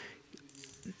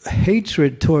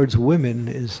 Hatred towards women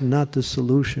is not the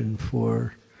solution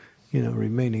for,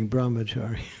 remaining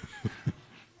brahmachari.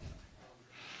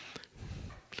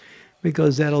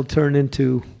 Because that'll turn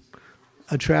into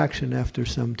attraction after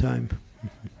some time.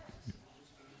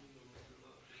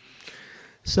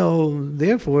 So,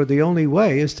 therefore, the only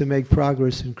way is to make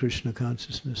progress in Krishna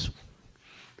consciousness.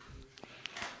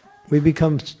 We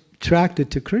become attracted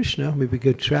to Krishna, we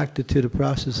become attracted to the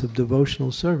process of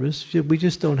devotional service. We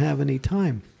just don't have any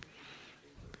time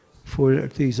for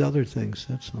these other things,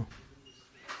 that's all.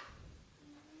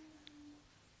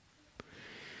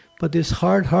 But this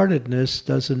hard-heartedness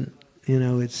doesn't,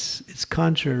 it's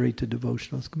contrary to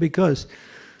devotional, because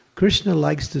Krishna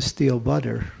likes to steal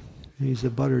butter. He's a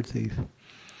butter thief.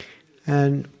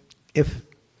 And if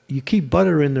you keep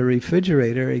butter in the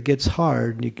refrigerator, it gets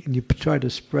hard, and you try to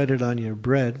spread it on your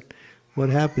bread, what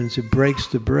happens? It breaks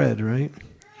the bread, right?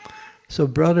 So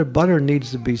butter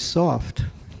needs to be soft,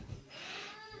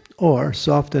 or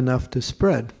soft enough to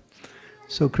spread.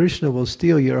 So Krishna will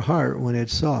steal your heart when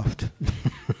it's soft,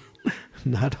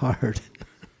 not hard.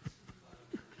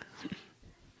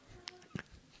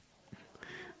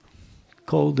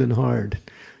 Cold and hard.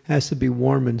 Has to be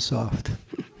warm and soft.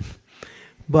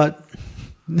 But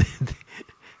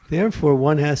therefore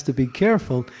one has to be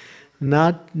careful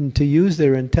not to use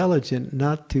their intelligence,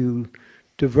 not to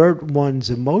divert one's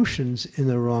emotions in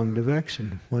the wrong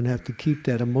direction. One has to keep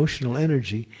that emotional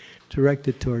energy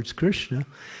directed towards Krishna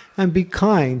and be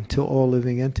kind to all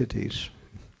living entities.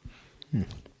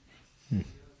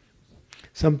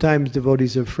 Sometimes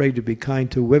devotees are afraid to be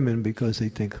kind to women because they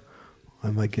think, I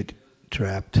might get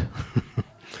trapped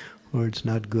or it's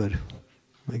not good,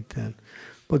 like that.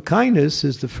 But kindness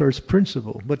is the first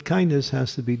principle. But kindness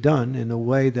has to be done in a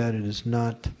way that it is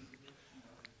not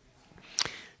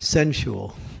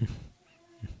sensual.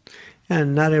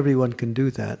 And not everyone can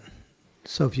do that.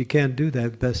 So if you can't do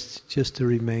that, best just to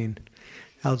remain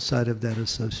outside of that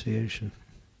association.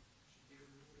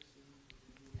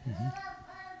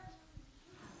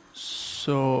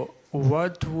 So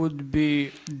what would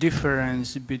be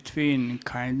difference between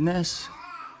kindness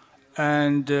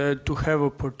and to have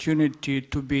opportunity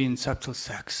to be in subtle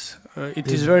sex? It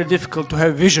is very difficult to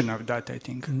have vision of that, I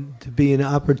think. To be an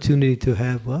opportunity to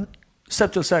have what?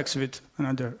 Subtle sex with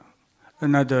another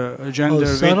gender,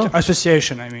 subtle? with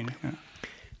association, I mean. Yeah.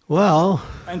 Well...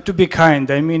 And to be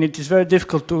kind, I mean, it is very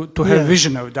difficult to have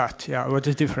vision of that. Yeah, what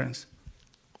is the difference?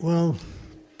 Well,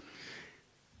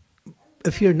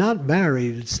 if you're not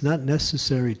married, it's not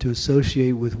necessary to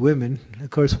associate with women.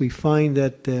 Of course, we find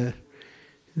that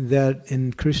that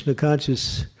in Krishna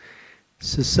conscious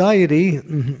society,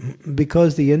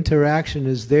 because the interaction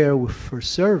is there for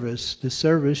service, the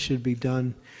service should be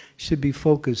done, should be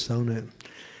focused on it.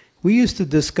 We used to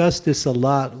discuss this a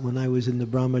lot when I was in the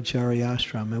brahmachari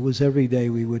ashram. It was every day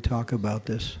we would talk about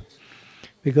this,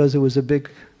 because it was a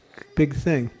big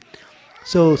thing.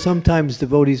 So sometimes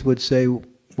devotees would say,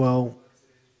 well,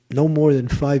 no more than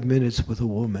 5 minutes with a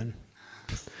woman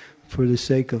for the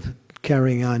sake of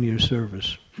carrying on your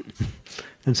service.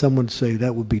 And someone would say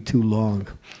that would be too long.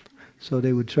 So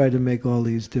they would try to make all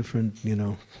these different,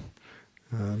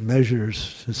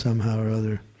 measures somehow or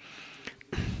other.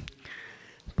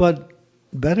 But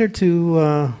better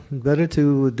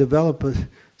to develop an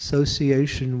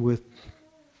association with,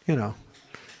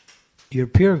 your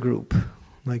peer group,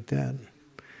 like that.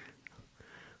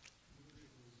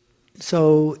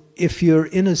 So if you're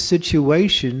in a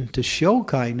situation to show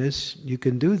kindness, you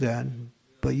can do that.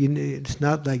 But it's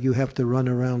not like you have to run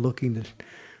around looking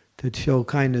to show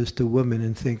kindness to women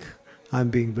and think, I'm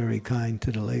being very kind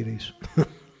to the ladies.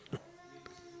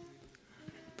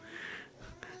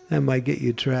 That might get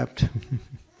you trapped.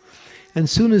 And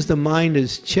soon as the mind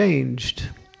is changed,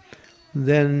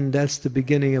 then that's the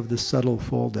beginning of the subtle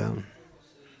fall down.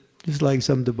 Just like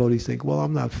some devotees think, well,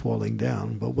 I'm not falling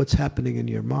down, but what's happening in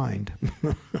your mind?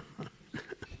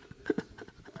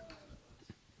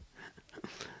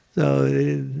 So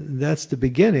that's the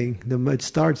beginning. It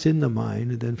starts in the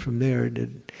mind, and then from there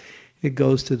it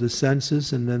goes to the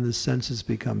senses, and then the senses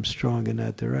become strong in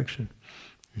that direction.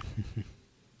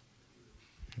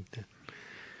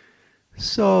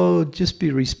 So just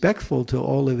be respectful to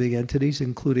all living entities,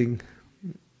 including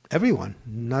everyone,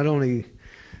 not only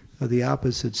of the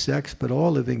opposite sex, but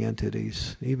all living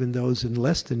entities, even those in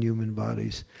less than human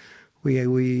bodies. We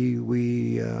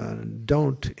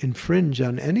don't infringe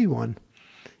on anyone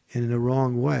in a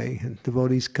wrong way. And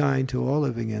devotees kind to all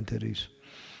living entities.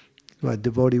 Well, a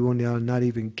devotee will not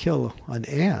even kill an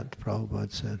ant,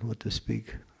 Prabhupada said, what to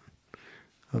speak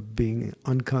of being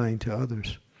unkind to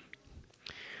others.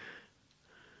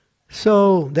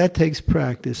 So that takes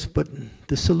practice, but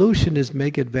the solution is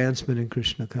make advancement in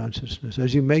Krishna consciousness.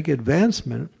 As you make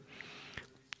advancement,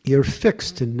 you're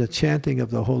fixed in the chanting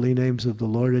of the holy names of the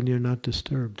Lord and you're not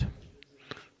disturbed.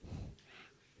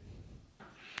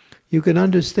 You can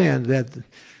understand that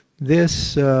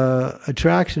this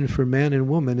attraction for man and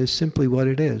woman is simply what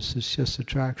it is. It's just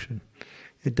attraction.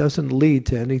 It doesn't lead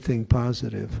to anything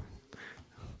positive.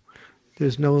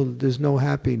 There's no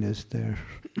happiness there.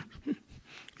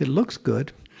 It looks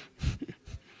good.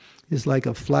 It's like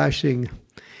a flashing,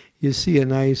 you see a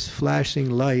nice flashing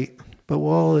light, but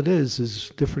all it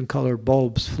is different colored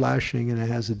bulbs flashing, and it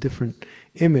has a different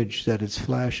image that it's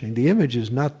flashing. The image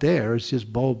is not there, it's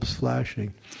just bulbs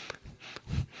flashing.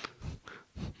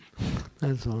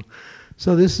 That's all.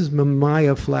 So this is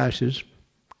Maya flashes.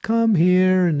 Come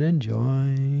here and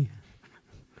enjoy.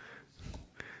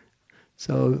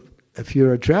 So if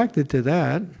you're attracted to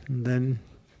that, then...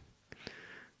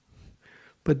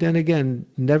 But then again,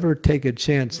 never take a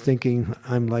chance thinking,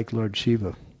 I'm like Lord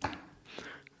Shiva.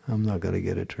 I'm not going to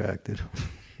get attracted.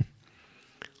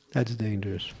 That's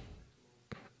dangerous.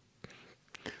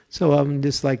 So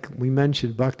just like we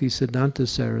mentioned, Bhaktisiddhanta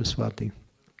Saraswati.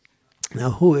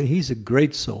 Now, he's a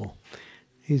great soul.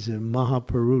 He's a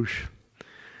Mahapurush.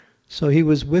 So he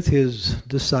was with his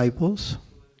disciples,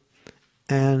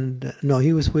 and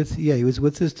he was with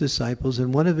his disciples,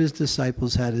 and one of his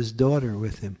disciples had his daughter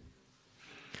with him.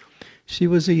 She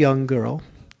was a young girl,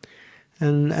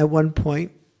 and at one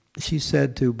point she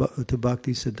said to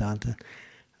Bhaktisiddhanta,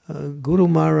 Guru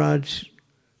Maharaj,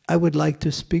 I would like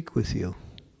to speak with you.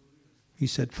 He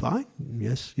said, fine,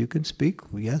 yes, you can speak.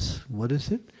 Yes, what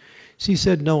is it? She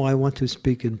said, no, I want to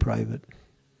speak in private.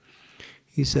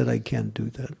 He said, I can't do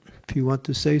that. If you want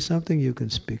to say something, you can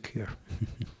speak here.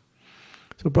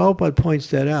 So Prabhupada points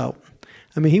that out.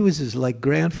 I mean, he was his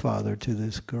grandfather to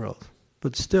this girl,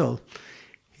 but still,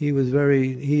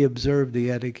 he observed the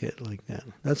etiquette like that.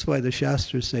 That's why the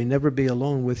Shastras say, never be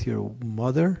alone with your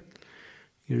mother,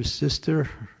 your sister,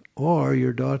 or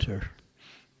your daughter.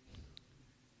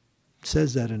 It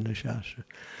says that in the Shastra.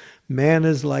 Man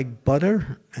is like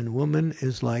butter, and woman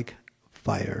is like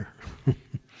fire.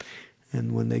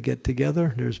 And when they get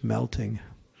together, there's melting,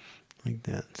 like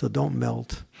that. So don't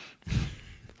melt.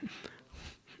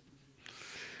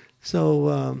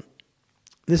 So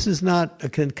this is not a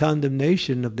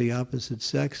condemnation of the opposite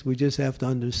sex. We just have to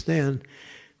understand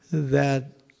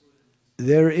that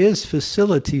there is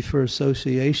facility for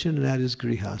association, and that is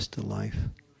Grihastha life.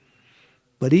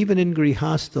 But even in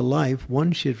Grihastha life,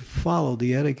 one should follow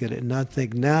the etiquette and not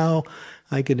think, now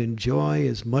I can enjoy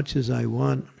as much as I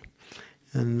want,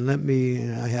 and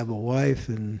I have a wife,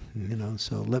 and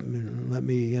so let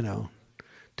me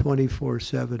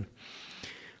 24/7.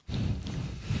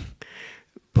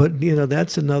 But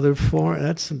that's another form.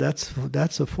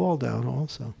 That's a fall down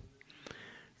also.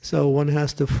 So one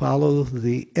has to follow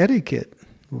the etiquette.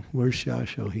 Where's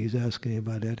Shasho? He's asking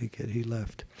about etiquette. He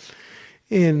left.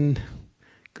 In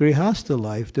Grihastha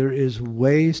life, there is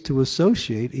ways to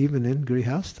associate, even in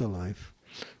Grihastha life,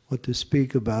 what to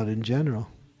speak about in general.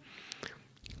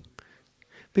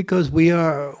 Because we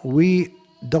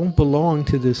don't belong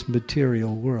to this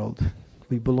material world.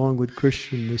 We belong with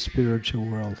Krishna in the spiritual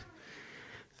world.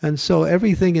 And so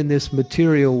everything in this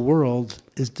material world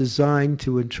is designed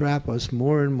to entrap us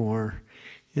more and more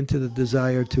into the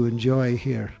desire to enjoy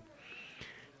here.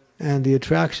 And the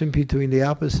attraction between the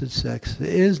opposite sex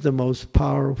is the most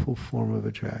powerful form of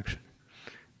attraction.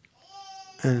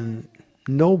 And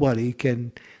nobody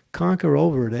can conquer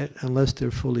over it unless they're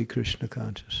fully Krishna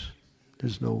conscious.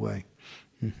 There's no way.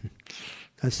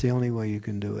 That's the only way you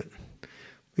can do it.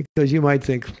 Because you might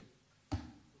think,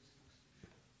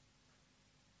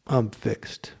 I'm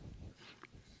fixed.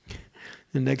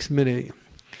 The next minute,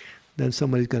 then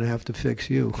somebody's going to have to fix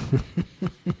you.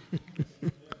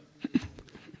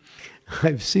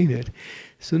 I've seen it.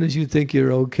 As soon as you think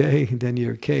you're okay, then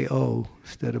you're KO.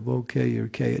 Instead of okay,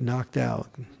 you're knocked out.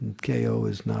 And KO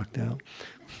is knocked out.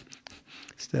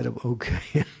 Instead of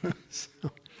okay.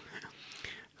 So,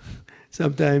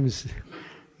 sometimes,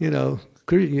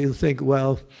 you think,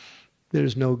 well,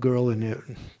 there's no girl in it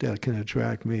that can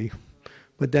attract me.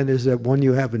 But then there's that one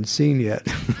you haven't seen yet.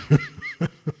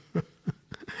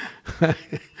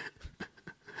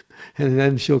 And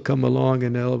then she'll come along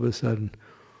and all of a sudden,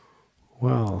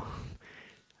 wow,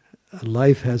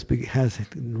 life has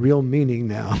real meaning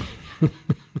now.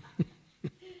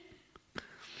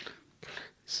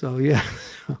 So yeah,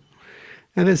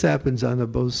 and this happens on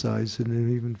both sides,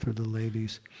 and even for the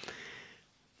ladies.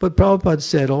 But Prabhupada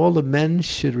said all the men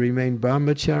should remain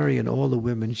brahmachari and all the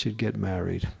women should get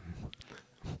married.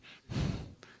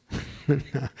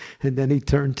 And then he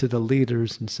turned to the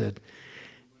leaders and said,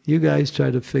 you guys try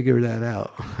to figure that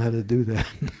out, how to do that.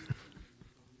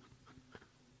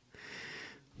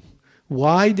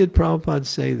 Why did Prabhupada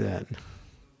say that?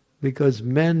 Because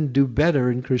men do better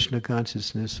in Krishna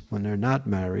consciousness when they're not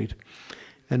married,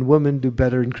 and women do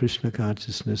better in Krishna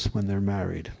consciousness when they're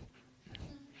married.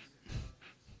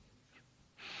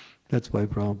 That's why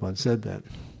Prabhupada said that.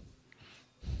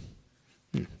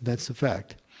 That's the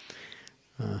fact.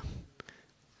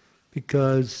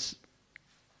 Because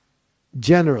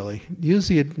generally,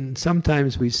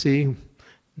 sometimes we see,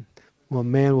 well,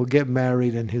 man will get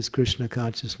married and his Krishna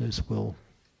consciousness will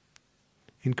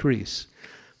increase.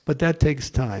 But that takes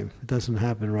time. It doesn't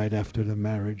happen right after the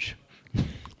marriage.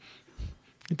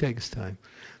 It takes time.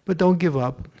 But don't give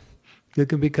up. You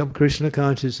can become Krishna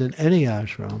conscious in any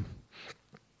ashram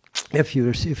if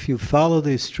you follow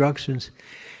the instructions.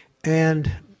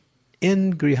 And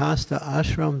in Grihastha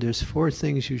ashram, there's 4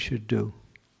 things you should do.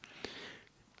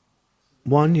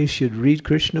 1, you should read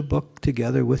Krishna book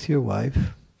together with your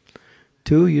wife.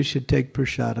 2, you should take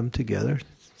prasadam together.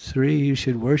 3, you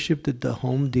should worship the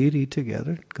home deity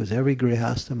together, because every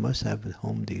grihastha must have a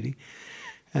home deity.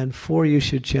 And 4, you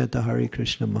should chant the Hare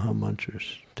Krishna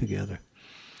Mahamantras together.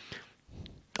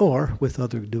 Or with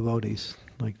other devotees,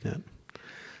 like that.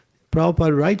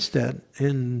 Prabhupada writes that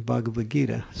in Bhagavad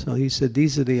Gita. So he said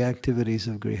these are the activities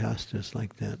of grihasthas,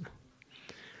 like that.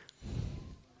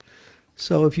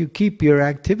 So if you keep your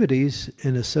activities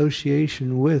in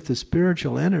association with the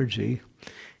spiritual energy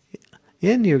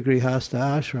in your grihastha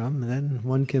ashram, then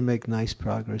one can make nice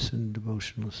progress in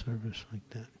devotional service, like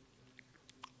that.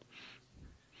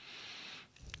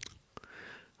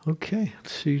 Okay,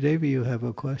 Sri Devi, you have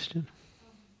a question?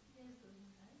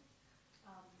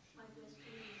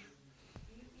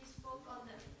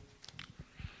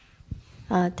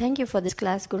 Thank you for this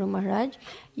class, Guru Maharaj.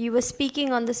 You were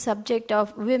speaking on the subject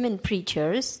of women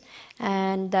preachers,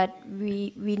 and that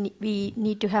we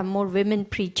need to have more women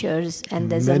preachers, and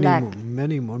there's a lack.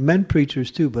 Many more. Men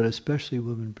preachers too, but especially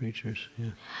women preachers.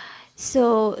 Yeah.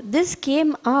 So this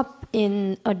came up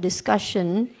in a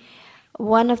discussion.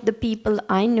 One of the people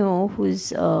I know,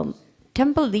 who's a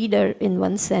temple leader in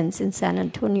one sense in San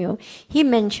Antonio, he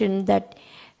mentioned that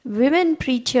women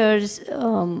preachers,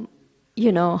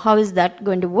 how is that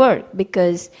going to work?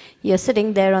 Because you're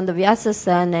sitting there on the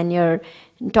Vyasasana and you're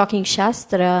talking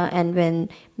Shastra, and when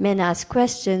men ask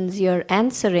questions, you're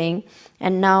answering,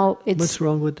 and now it's... What's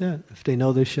wrong with that? If they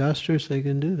know the Shastras, they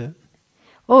can do that.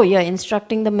 Oh, you're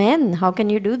instructing the men. How can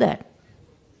you do that?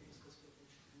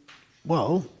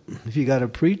 Well, if you got to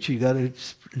preach, you got to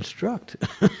instruct.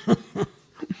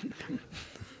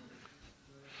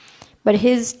 But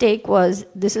his take was,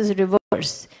 this is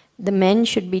reverse. The men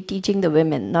should be teaching the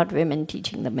women, not women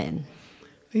teaching the men.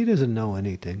 He doesn't know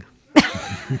anything.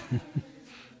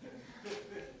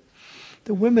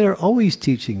 The women are always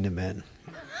teaching the men.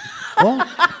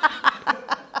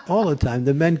 All the time.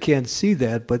 The men can't see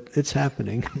that, but it's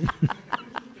happening.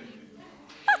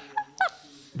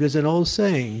 There's an old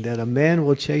saying that a man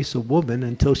will chase a woman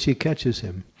until she catches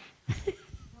him.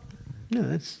 No,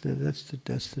 that's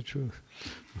the truth.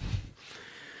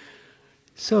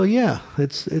 So yeah,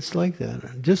 it's like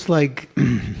that. Just like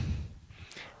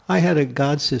I had a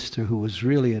god sister who was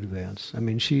really advanced. I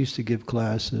mean, she used to give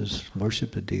classes,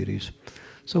 worship the deities.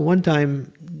 So one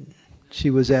time she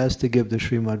was asked to give the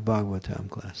Srimad-Bhagavatam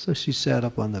class. So she sat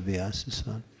up on the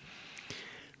Vyasasana.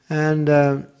 And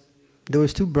there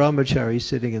was 2 brahmacharis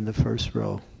sitting in the first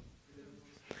row.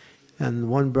 And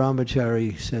one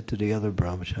brahmachari said to the other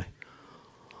brahmachari,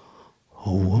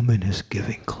 "A woman is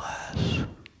giving class."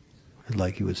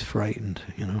 Like he was frightened,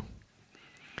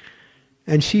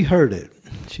 And she heard it.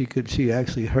 She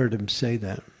actually heard him say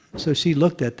that. So she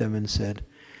looked at them and said,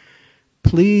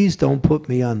 "Please don't put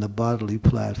me on the bodily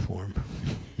platform."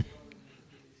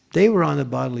 They were on the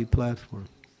bodily platform.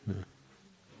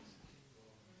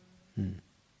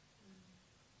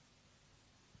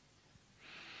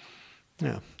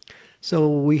 Yeah. So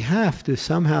we have to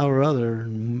somehow or other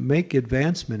make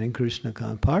advancement in Krishna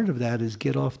consciousness. Part of that is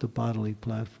get off the bodily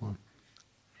platform.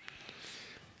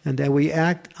 And that we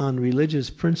act on religious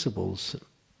principles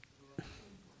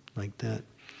like that.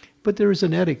 But there is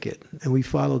an etiquette, and we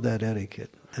follow that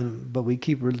etiquette. But we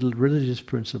keep religious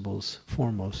principles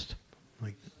foremost.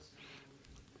 Like that.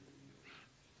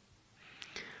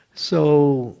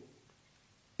 So,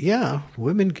 yeah,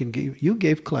 women can give... You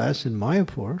gave class in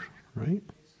Mayapur, right?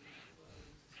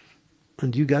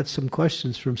 And you got some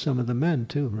questions from some of the men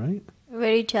too, right?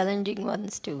 Very challenging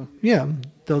ones too. Yeah,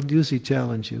 they'll usually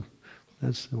challenge you.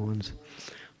 That's the ones.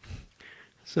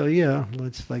 So yeah,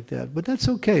 it's like that. But that's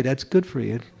okay. That's good for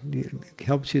you. It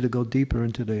helps you to go deeper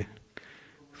into the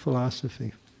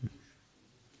philosophy.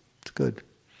 It's good.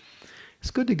 It's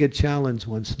good to get challenged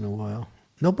once in a while.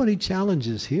 Nobody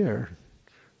challenges here.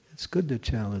 It's good to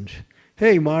challenge.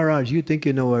 Hey, Maharaj, you think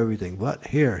you know everything. What?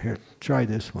 Here, try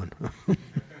this one.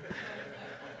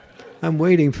 I'm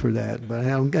waiting for that, but I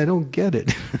don't get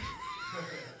it.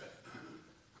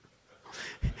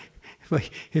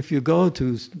 If you go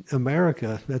to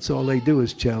America, that's all they do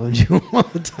is challenge you all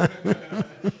the time.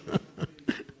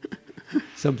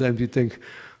 Sometimes you think,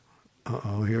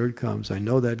 uh-oh, here it comes. I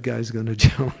know that guy's going to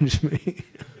challenge me.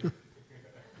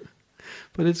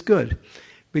 But it's good,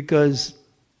 because,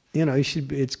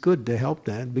 it's good to help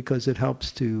that, because it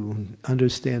helps to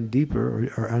understand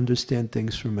deeper or understand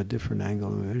things from a different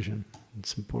angle of vision.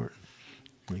 It's important,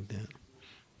 like that.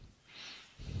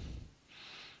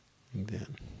 Like that.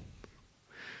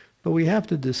 But we have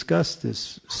to discuss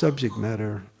this subject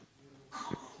matter.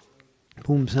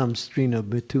 Pumsam strina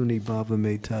bituni bhava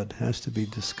metad has to be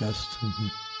discussed.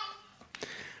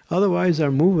 Otherwise,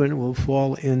 our movement will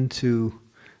fall into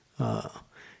what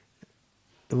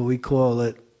we call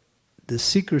it the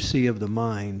secrecy of the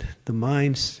mind. The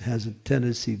mind has a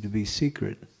tendency to be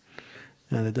secret,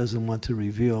 and it doesn't want to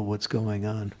reveal what's going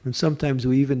on. And sometimes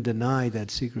we even deny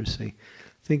that secrecy,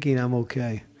 thinking I'm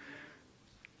okay.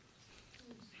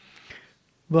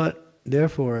 But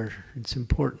therefore, it's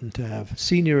important to have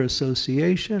senior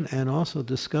association and also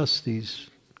discuss these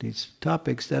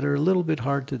topics that are a little bit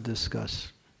hard to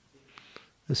discuss,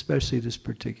 especially this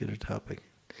particular topic.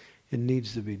 It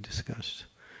needs to be discussed.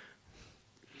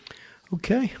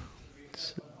 Okay.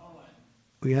 So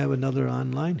we have another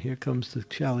online. Here comes the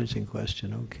challenging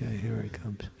question. Okay, here it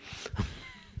comes.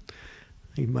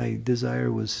 My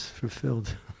desire was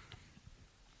fulfilled.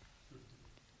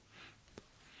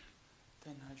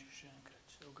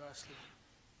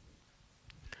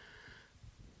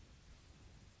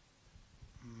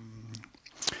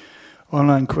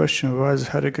 Online question was,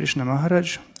 Hare Krishna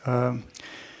Maharaj,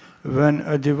 when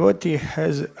a devotee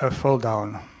has a fall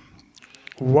down,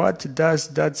 what does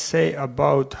that say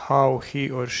about how he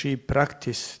or she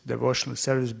practiced devotional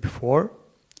service before?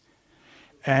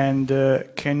 And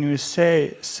can you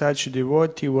say such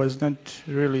devotee was not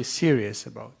really serious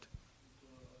about?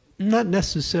 Not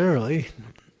necessarily.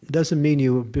 It doesn't mean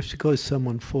just because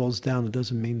someone falls down, it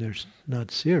doesn't mean they're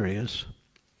not serious.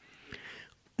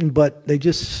 But they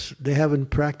haven't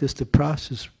practiced the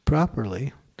process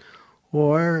properly,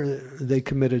 or they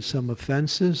committed some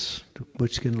offenses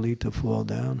which can lead to fall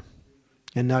down,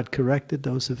 and not corrected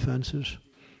those offenses.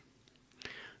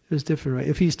 There's different.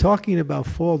 If he's talking about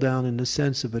fall down in the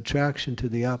sense of attraction to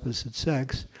the opposite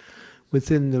sex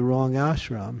within the wrong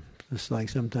ashram, just like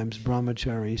sometimes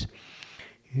brahmacharis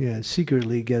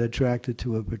secretly get attracted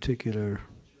to a particular.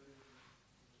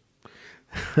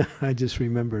 I just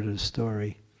remembered a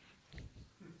story.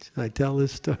 Should I tell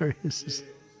this story? This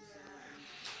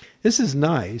is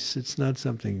nice. It's not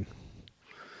something.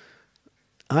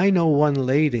 I know one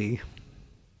lady.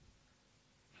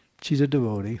 She's a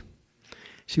devotee.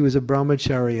 She was a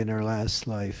brahmachari in her last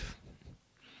life.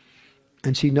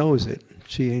 And she knows it.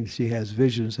 She has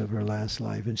visions of her last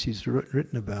life, and she's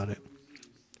written about it.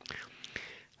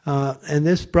 And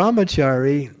this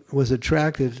brahmachari was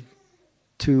attracted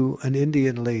to an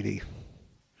Indian lady.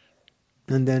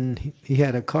 And then he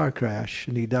had a car crash,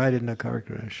 and he died in a car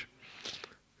crash.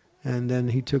 And then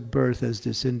he took birth as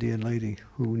this Indian lady,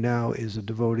 who now is a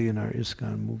devotee in our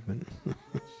ISKCON movement.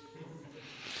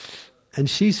 And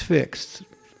she's fixed.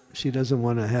 She doesn't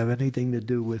want to have anything to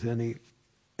do with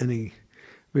any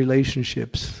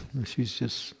relationships. She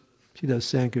does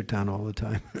Sankirtan all the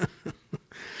time.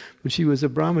 But she was a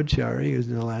brahmachari,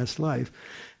 in the last life.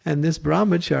 And this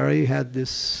brahmachari had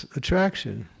this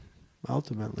attraction,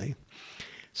 ultimately.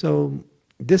 So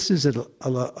this is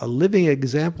a living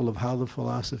example of how the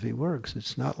philosophy works.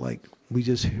 It's not like we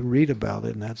just read about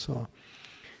it and that's all.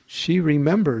 She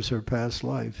remembers her past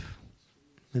life,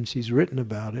 and she's written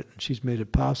about it, and she's made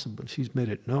it possible, she's made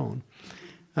it known.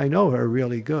 I know her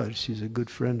really good. She's a good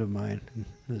friend of mine in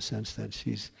the sense that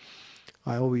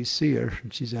I always see her,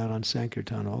 and she's out on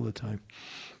Sankirtan all the time.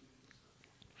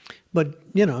 But,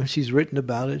 she's written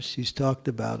about it, she's talked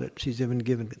about it, she's even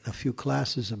given a few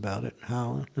classes about it,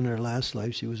 how in her last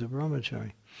life she was a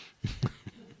brahmachari.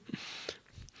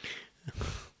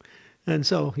 And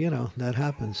so, that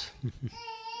happens.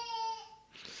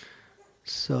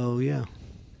 So, yeah.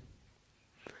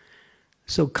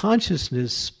 So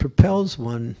consciousness propels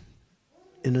one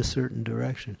in a certain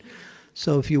direction.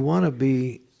 So if you want to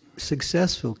be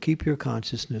successful, keep your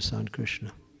consciousness on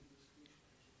Krishna.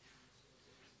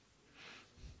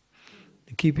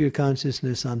 Keep your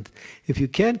consciousness on. If you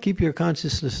can't keep your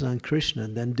consciousness on Krishna,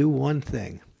 then do one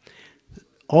thing.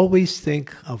 Always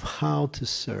think of how to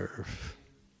serve.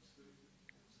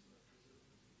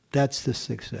 That's the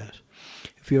success.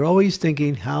 If you're always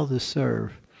thinking how to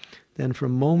serve, then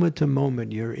from moment to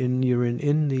moment you're in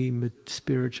the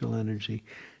spiritual energy.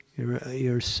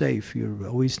 You're safe. You're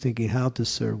always thinking how to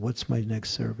serve. What's my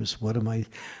next service?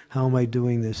 How am I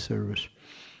doing this service?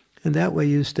 And that way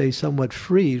you stay somewhat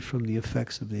freed from the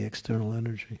effects of the external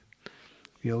energy.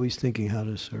 You're always thinking how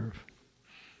to serve.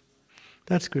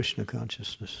 That's Krishna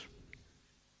consciousness.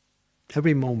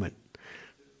 Every moment,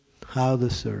 how to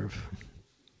serve.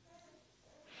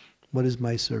 What is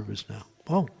my service now?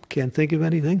 Oh, can't think of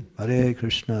anything. Hare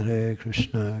Krishna,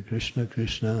 Krishna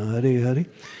Krishna, Hare Hare.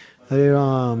 Hare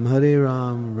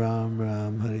Ram, Ram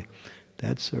Ram, Hare.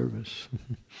 That's service.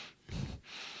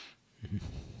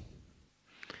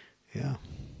 Yeah.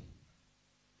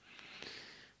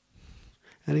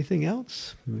 Anything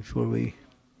else before we?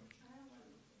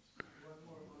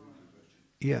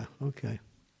 Yeah, okay.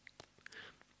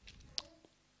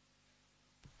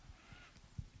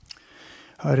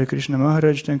 Hare Krishna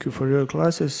Maharaj, thank you for your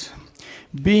classes.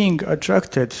 Being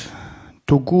attracted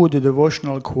to good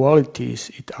devotional qualities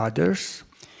in others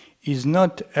is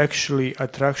not actually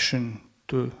attraction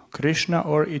to Krishna,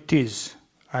 or it is?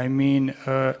 I mean,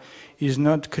 is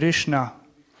not Krishna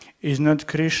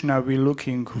we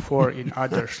looking for in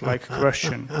others, like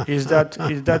question? Is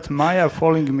that Maya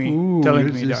telling me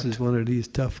this that? is one of these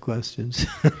tough questions.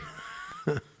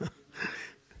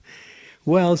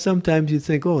 Well, sometimes you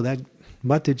think, oh, that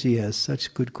Mataji has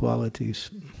such good qualities,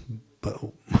 but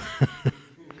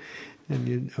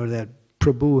or that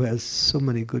Prabhu has so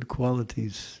many good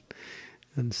qualities.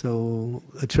 And so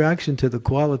attraction to the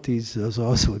qualities is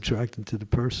also attraction to the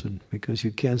person, because you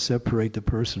can't separate the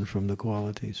person from the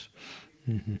qualities.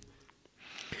 Mm-hmm.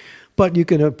 But you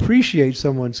can appreciate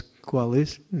someone's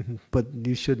qualities, but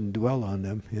you shouldn't dwell on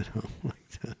them, like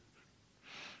that.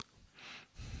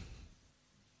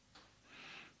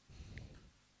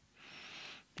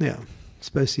 Yeah,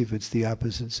 especially if it's the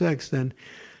opposite sex, then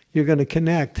you're going to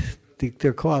connect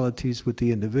their qualities with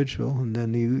the individual, and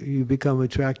then you become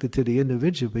attracted to the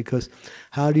individual, because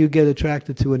how do you get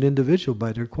attracted to an individual?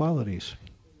 By their qualities.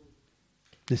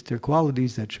 It's their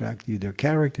qualities that attract you, their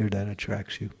character that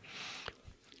attracts you.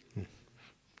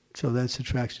 So that's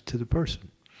attraction to the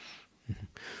person.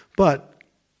 But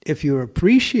if you're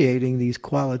appreciating these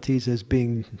qualities as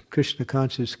being Krishna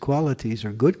conscious qualities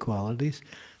or good qualities,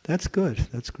 that's good.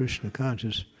 That's Krishna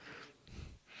conscious.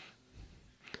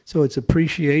 So it's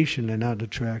appreciation and not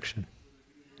attraction.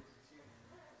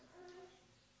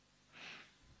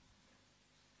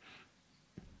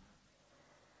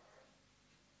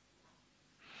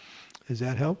 Does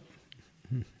that help?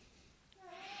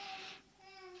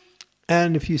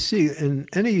 And if you see, in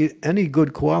any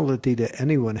good quality that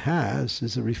anyone has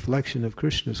is a reflection of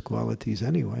Krishna's qualities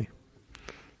anyway.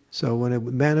 So when it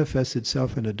manifests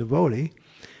itself in a devotee,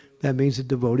 that means the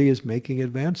devotee is making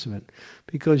advancement.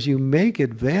 Because you make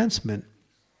advancement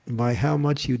by how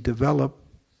much you develop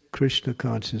Krishna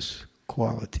conscious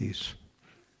qualities.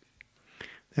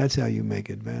 That's how you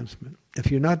make advancement. If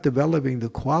you're not developing the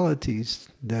qualities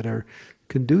that are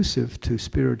conducive to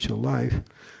spiritual life,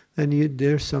 then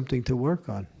there's something to work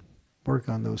on. Work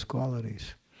on those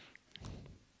qualities.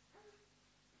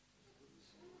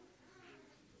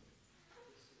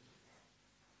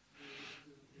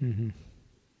 Mm-hmm.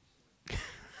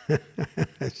 I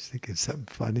was thinking something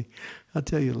funny. I'll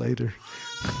tell you later.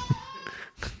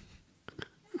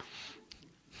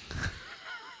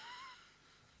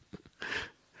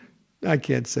 I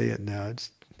can't say it now.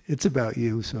 It's about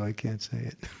you, so I can't say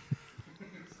it.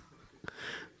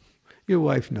 Your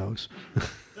wife knows.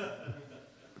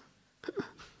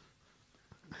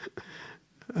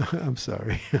 I'm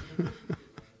sorry.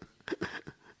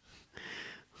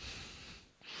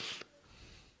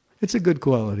 It's a good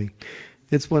quality.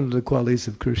 It's one of the qualities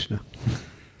of Krishna.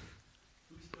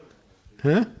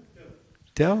 Huh?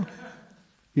 Tell?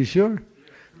 You sure?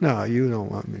 No, you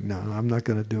don't want me. No, I'm not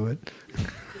going to do it.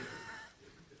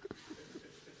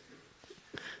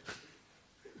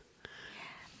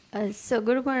 So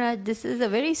Guru Maharaj, this is a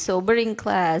very sobering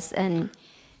class and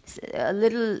a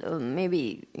little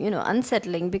maybe,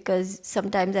 unsettling, because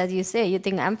sometimes, as you say, you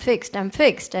think, I'm fixed,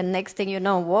 and next thing you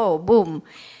know, whoa, boom.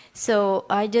 So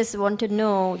I just want to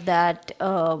know that,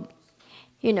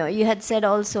 you had said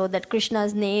also that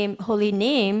Krishna's name, holy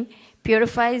name,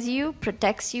 purifies you,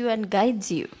 protects you, and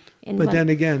guides you. But then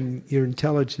again, your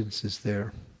intelligence is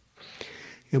there.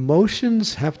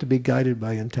 Emotions have to be guided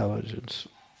by intelligence.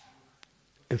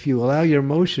 If you allow your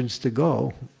emotions to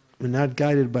go, and not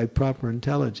guided by proper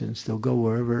intelligence, they'll go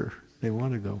wherever they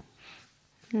want to go.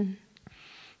 Mm.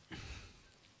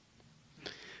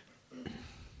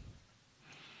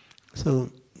 So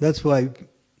that's why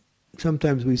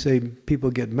sometimes we say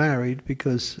people get married,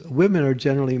 because women are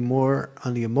generally more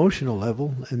on the emotional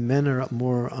level and men are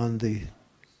more on the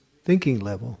thinking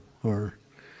level.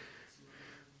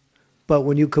 But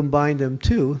when you combine them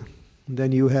two,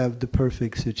 then you have the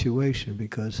perfect situation,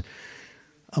 because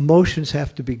emotions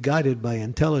have to be guided by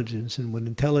intelligence, and when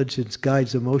intelligence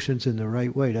guides emotions in the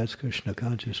right way, that's Krishna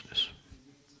consciousness.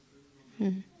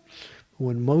 Mm.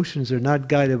 When emotions are not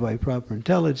guided by proper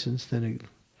intelligence, then it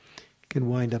can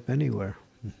wind up anywhere.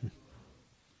 Mm-hmm.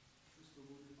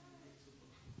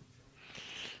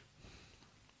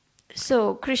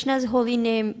 So Krishna's holy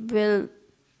name will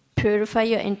purify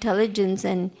your intelligence,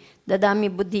 and Dadami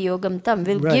Buddhi Yogam Tam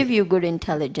will give you good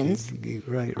intelligence.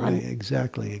 Right,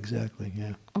 exactly,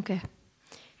 yeah. Okay.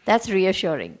 That's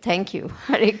reassuring. Thank you.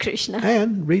 Hare Krishna.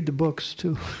 And read the books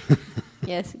too.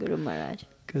 Yes, Guru Maharaj.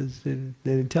 Because the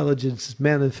intelligence is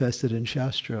manifested in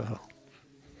Shastra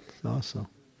also,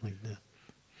 like that.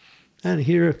 And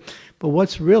hear, but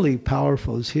what's really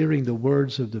powerful is hearing the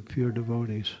words of the pure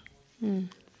devotees.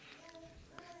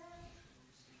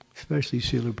 Especially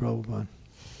Srila Prabhupada.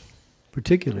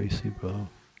 Particularly Srila Prabhupada.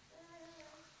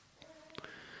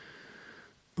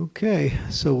 Okay,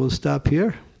 so we'll stop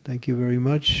here. Thank you very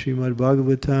much.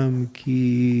 Srimad-Bhagavatam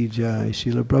ki jai.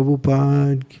 Srila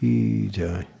Prabhupada ki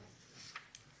jai.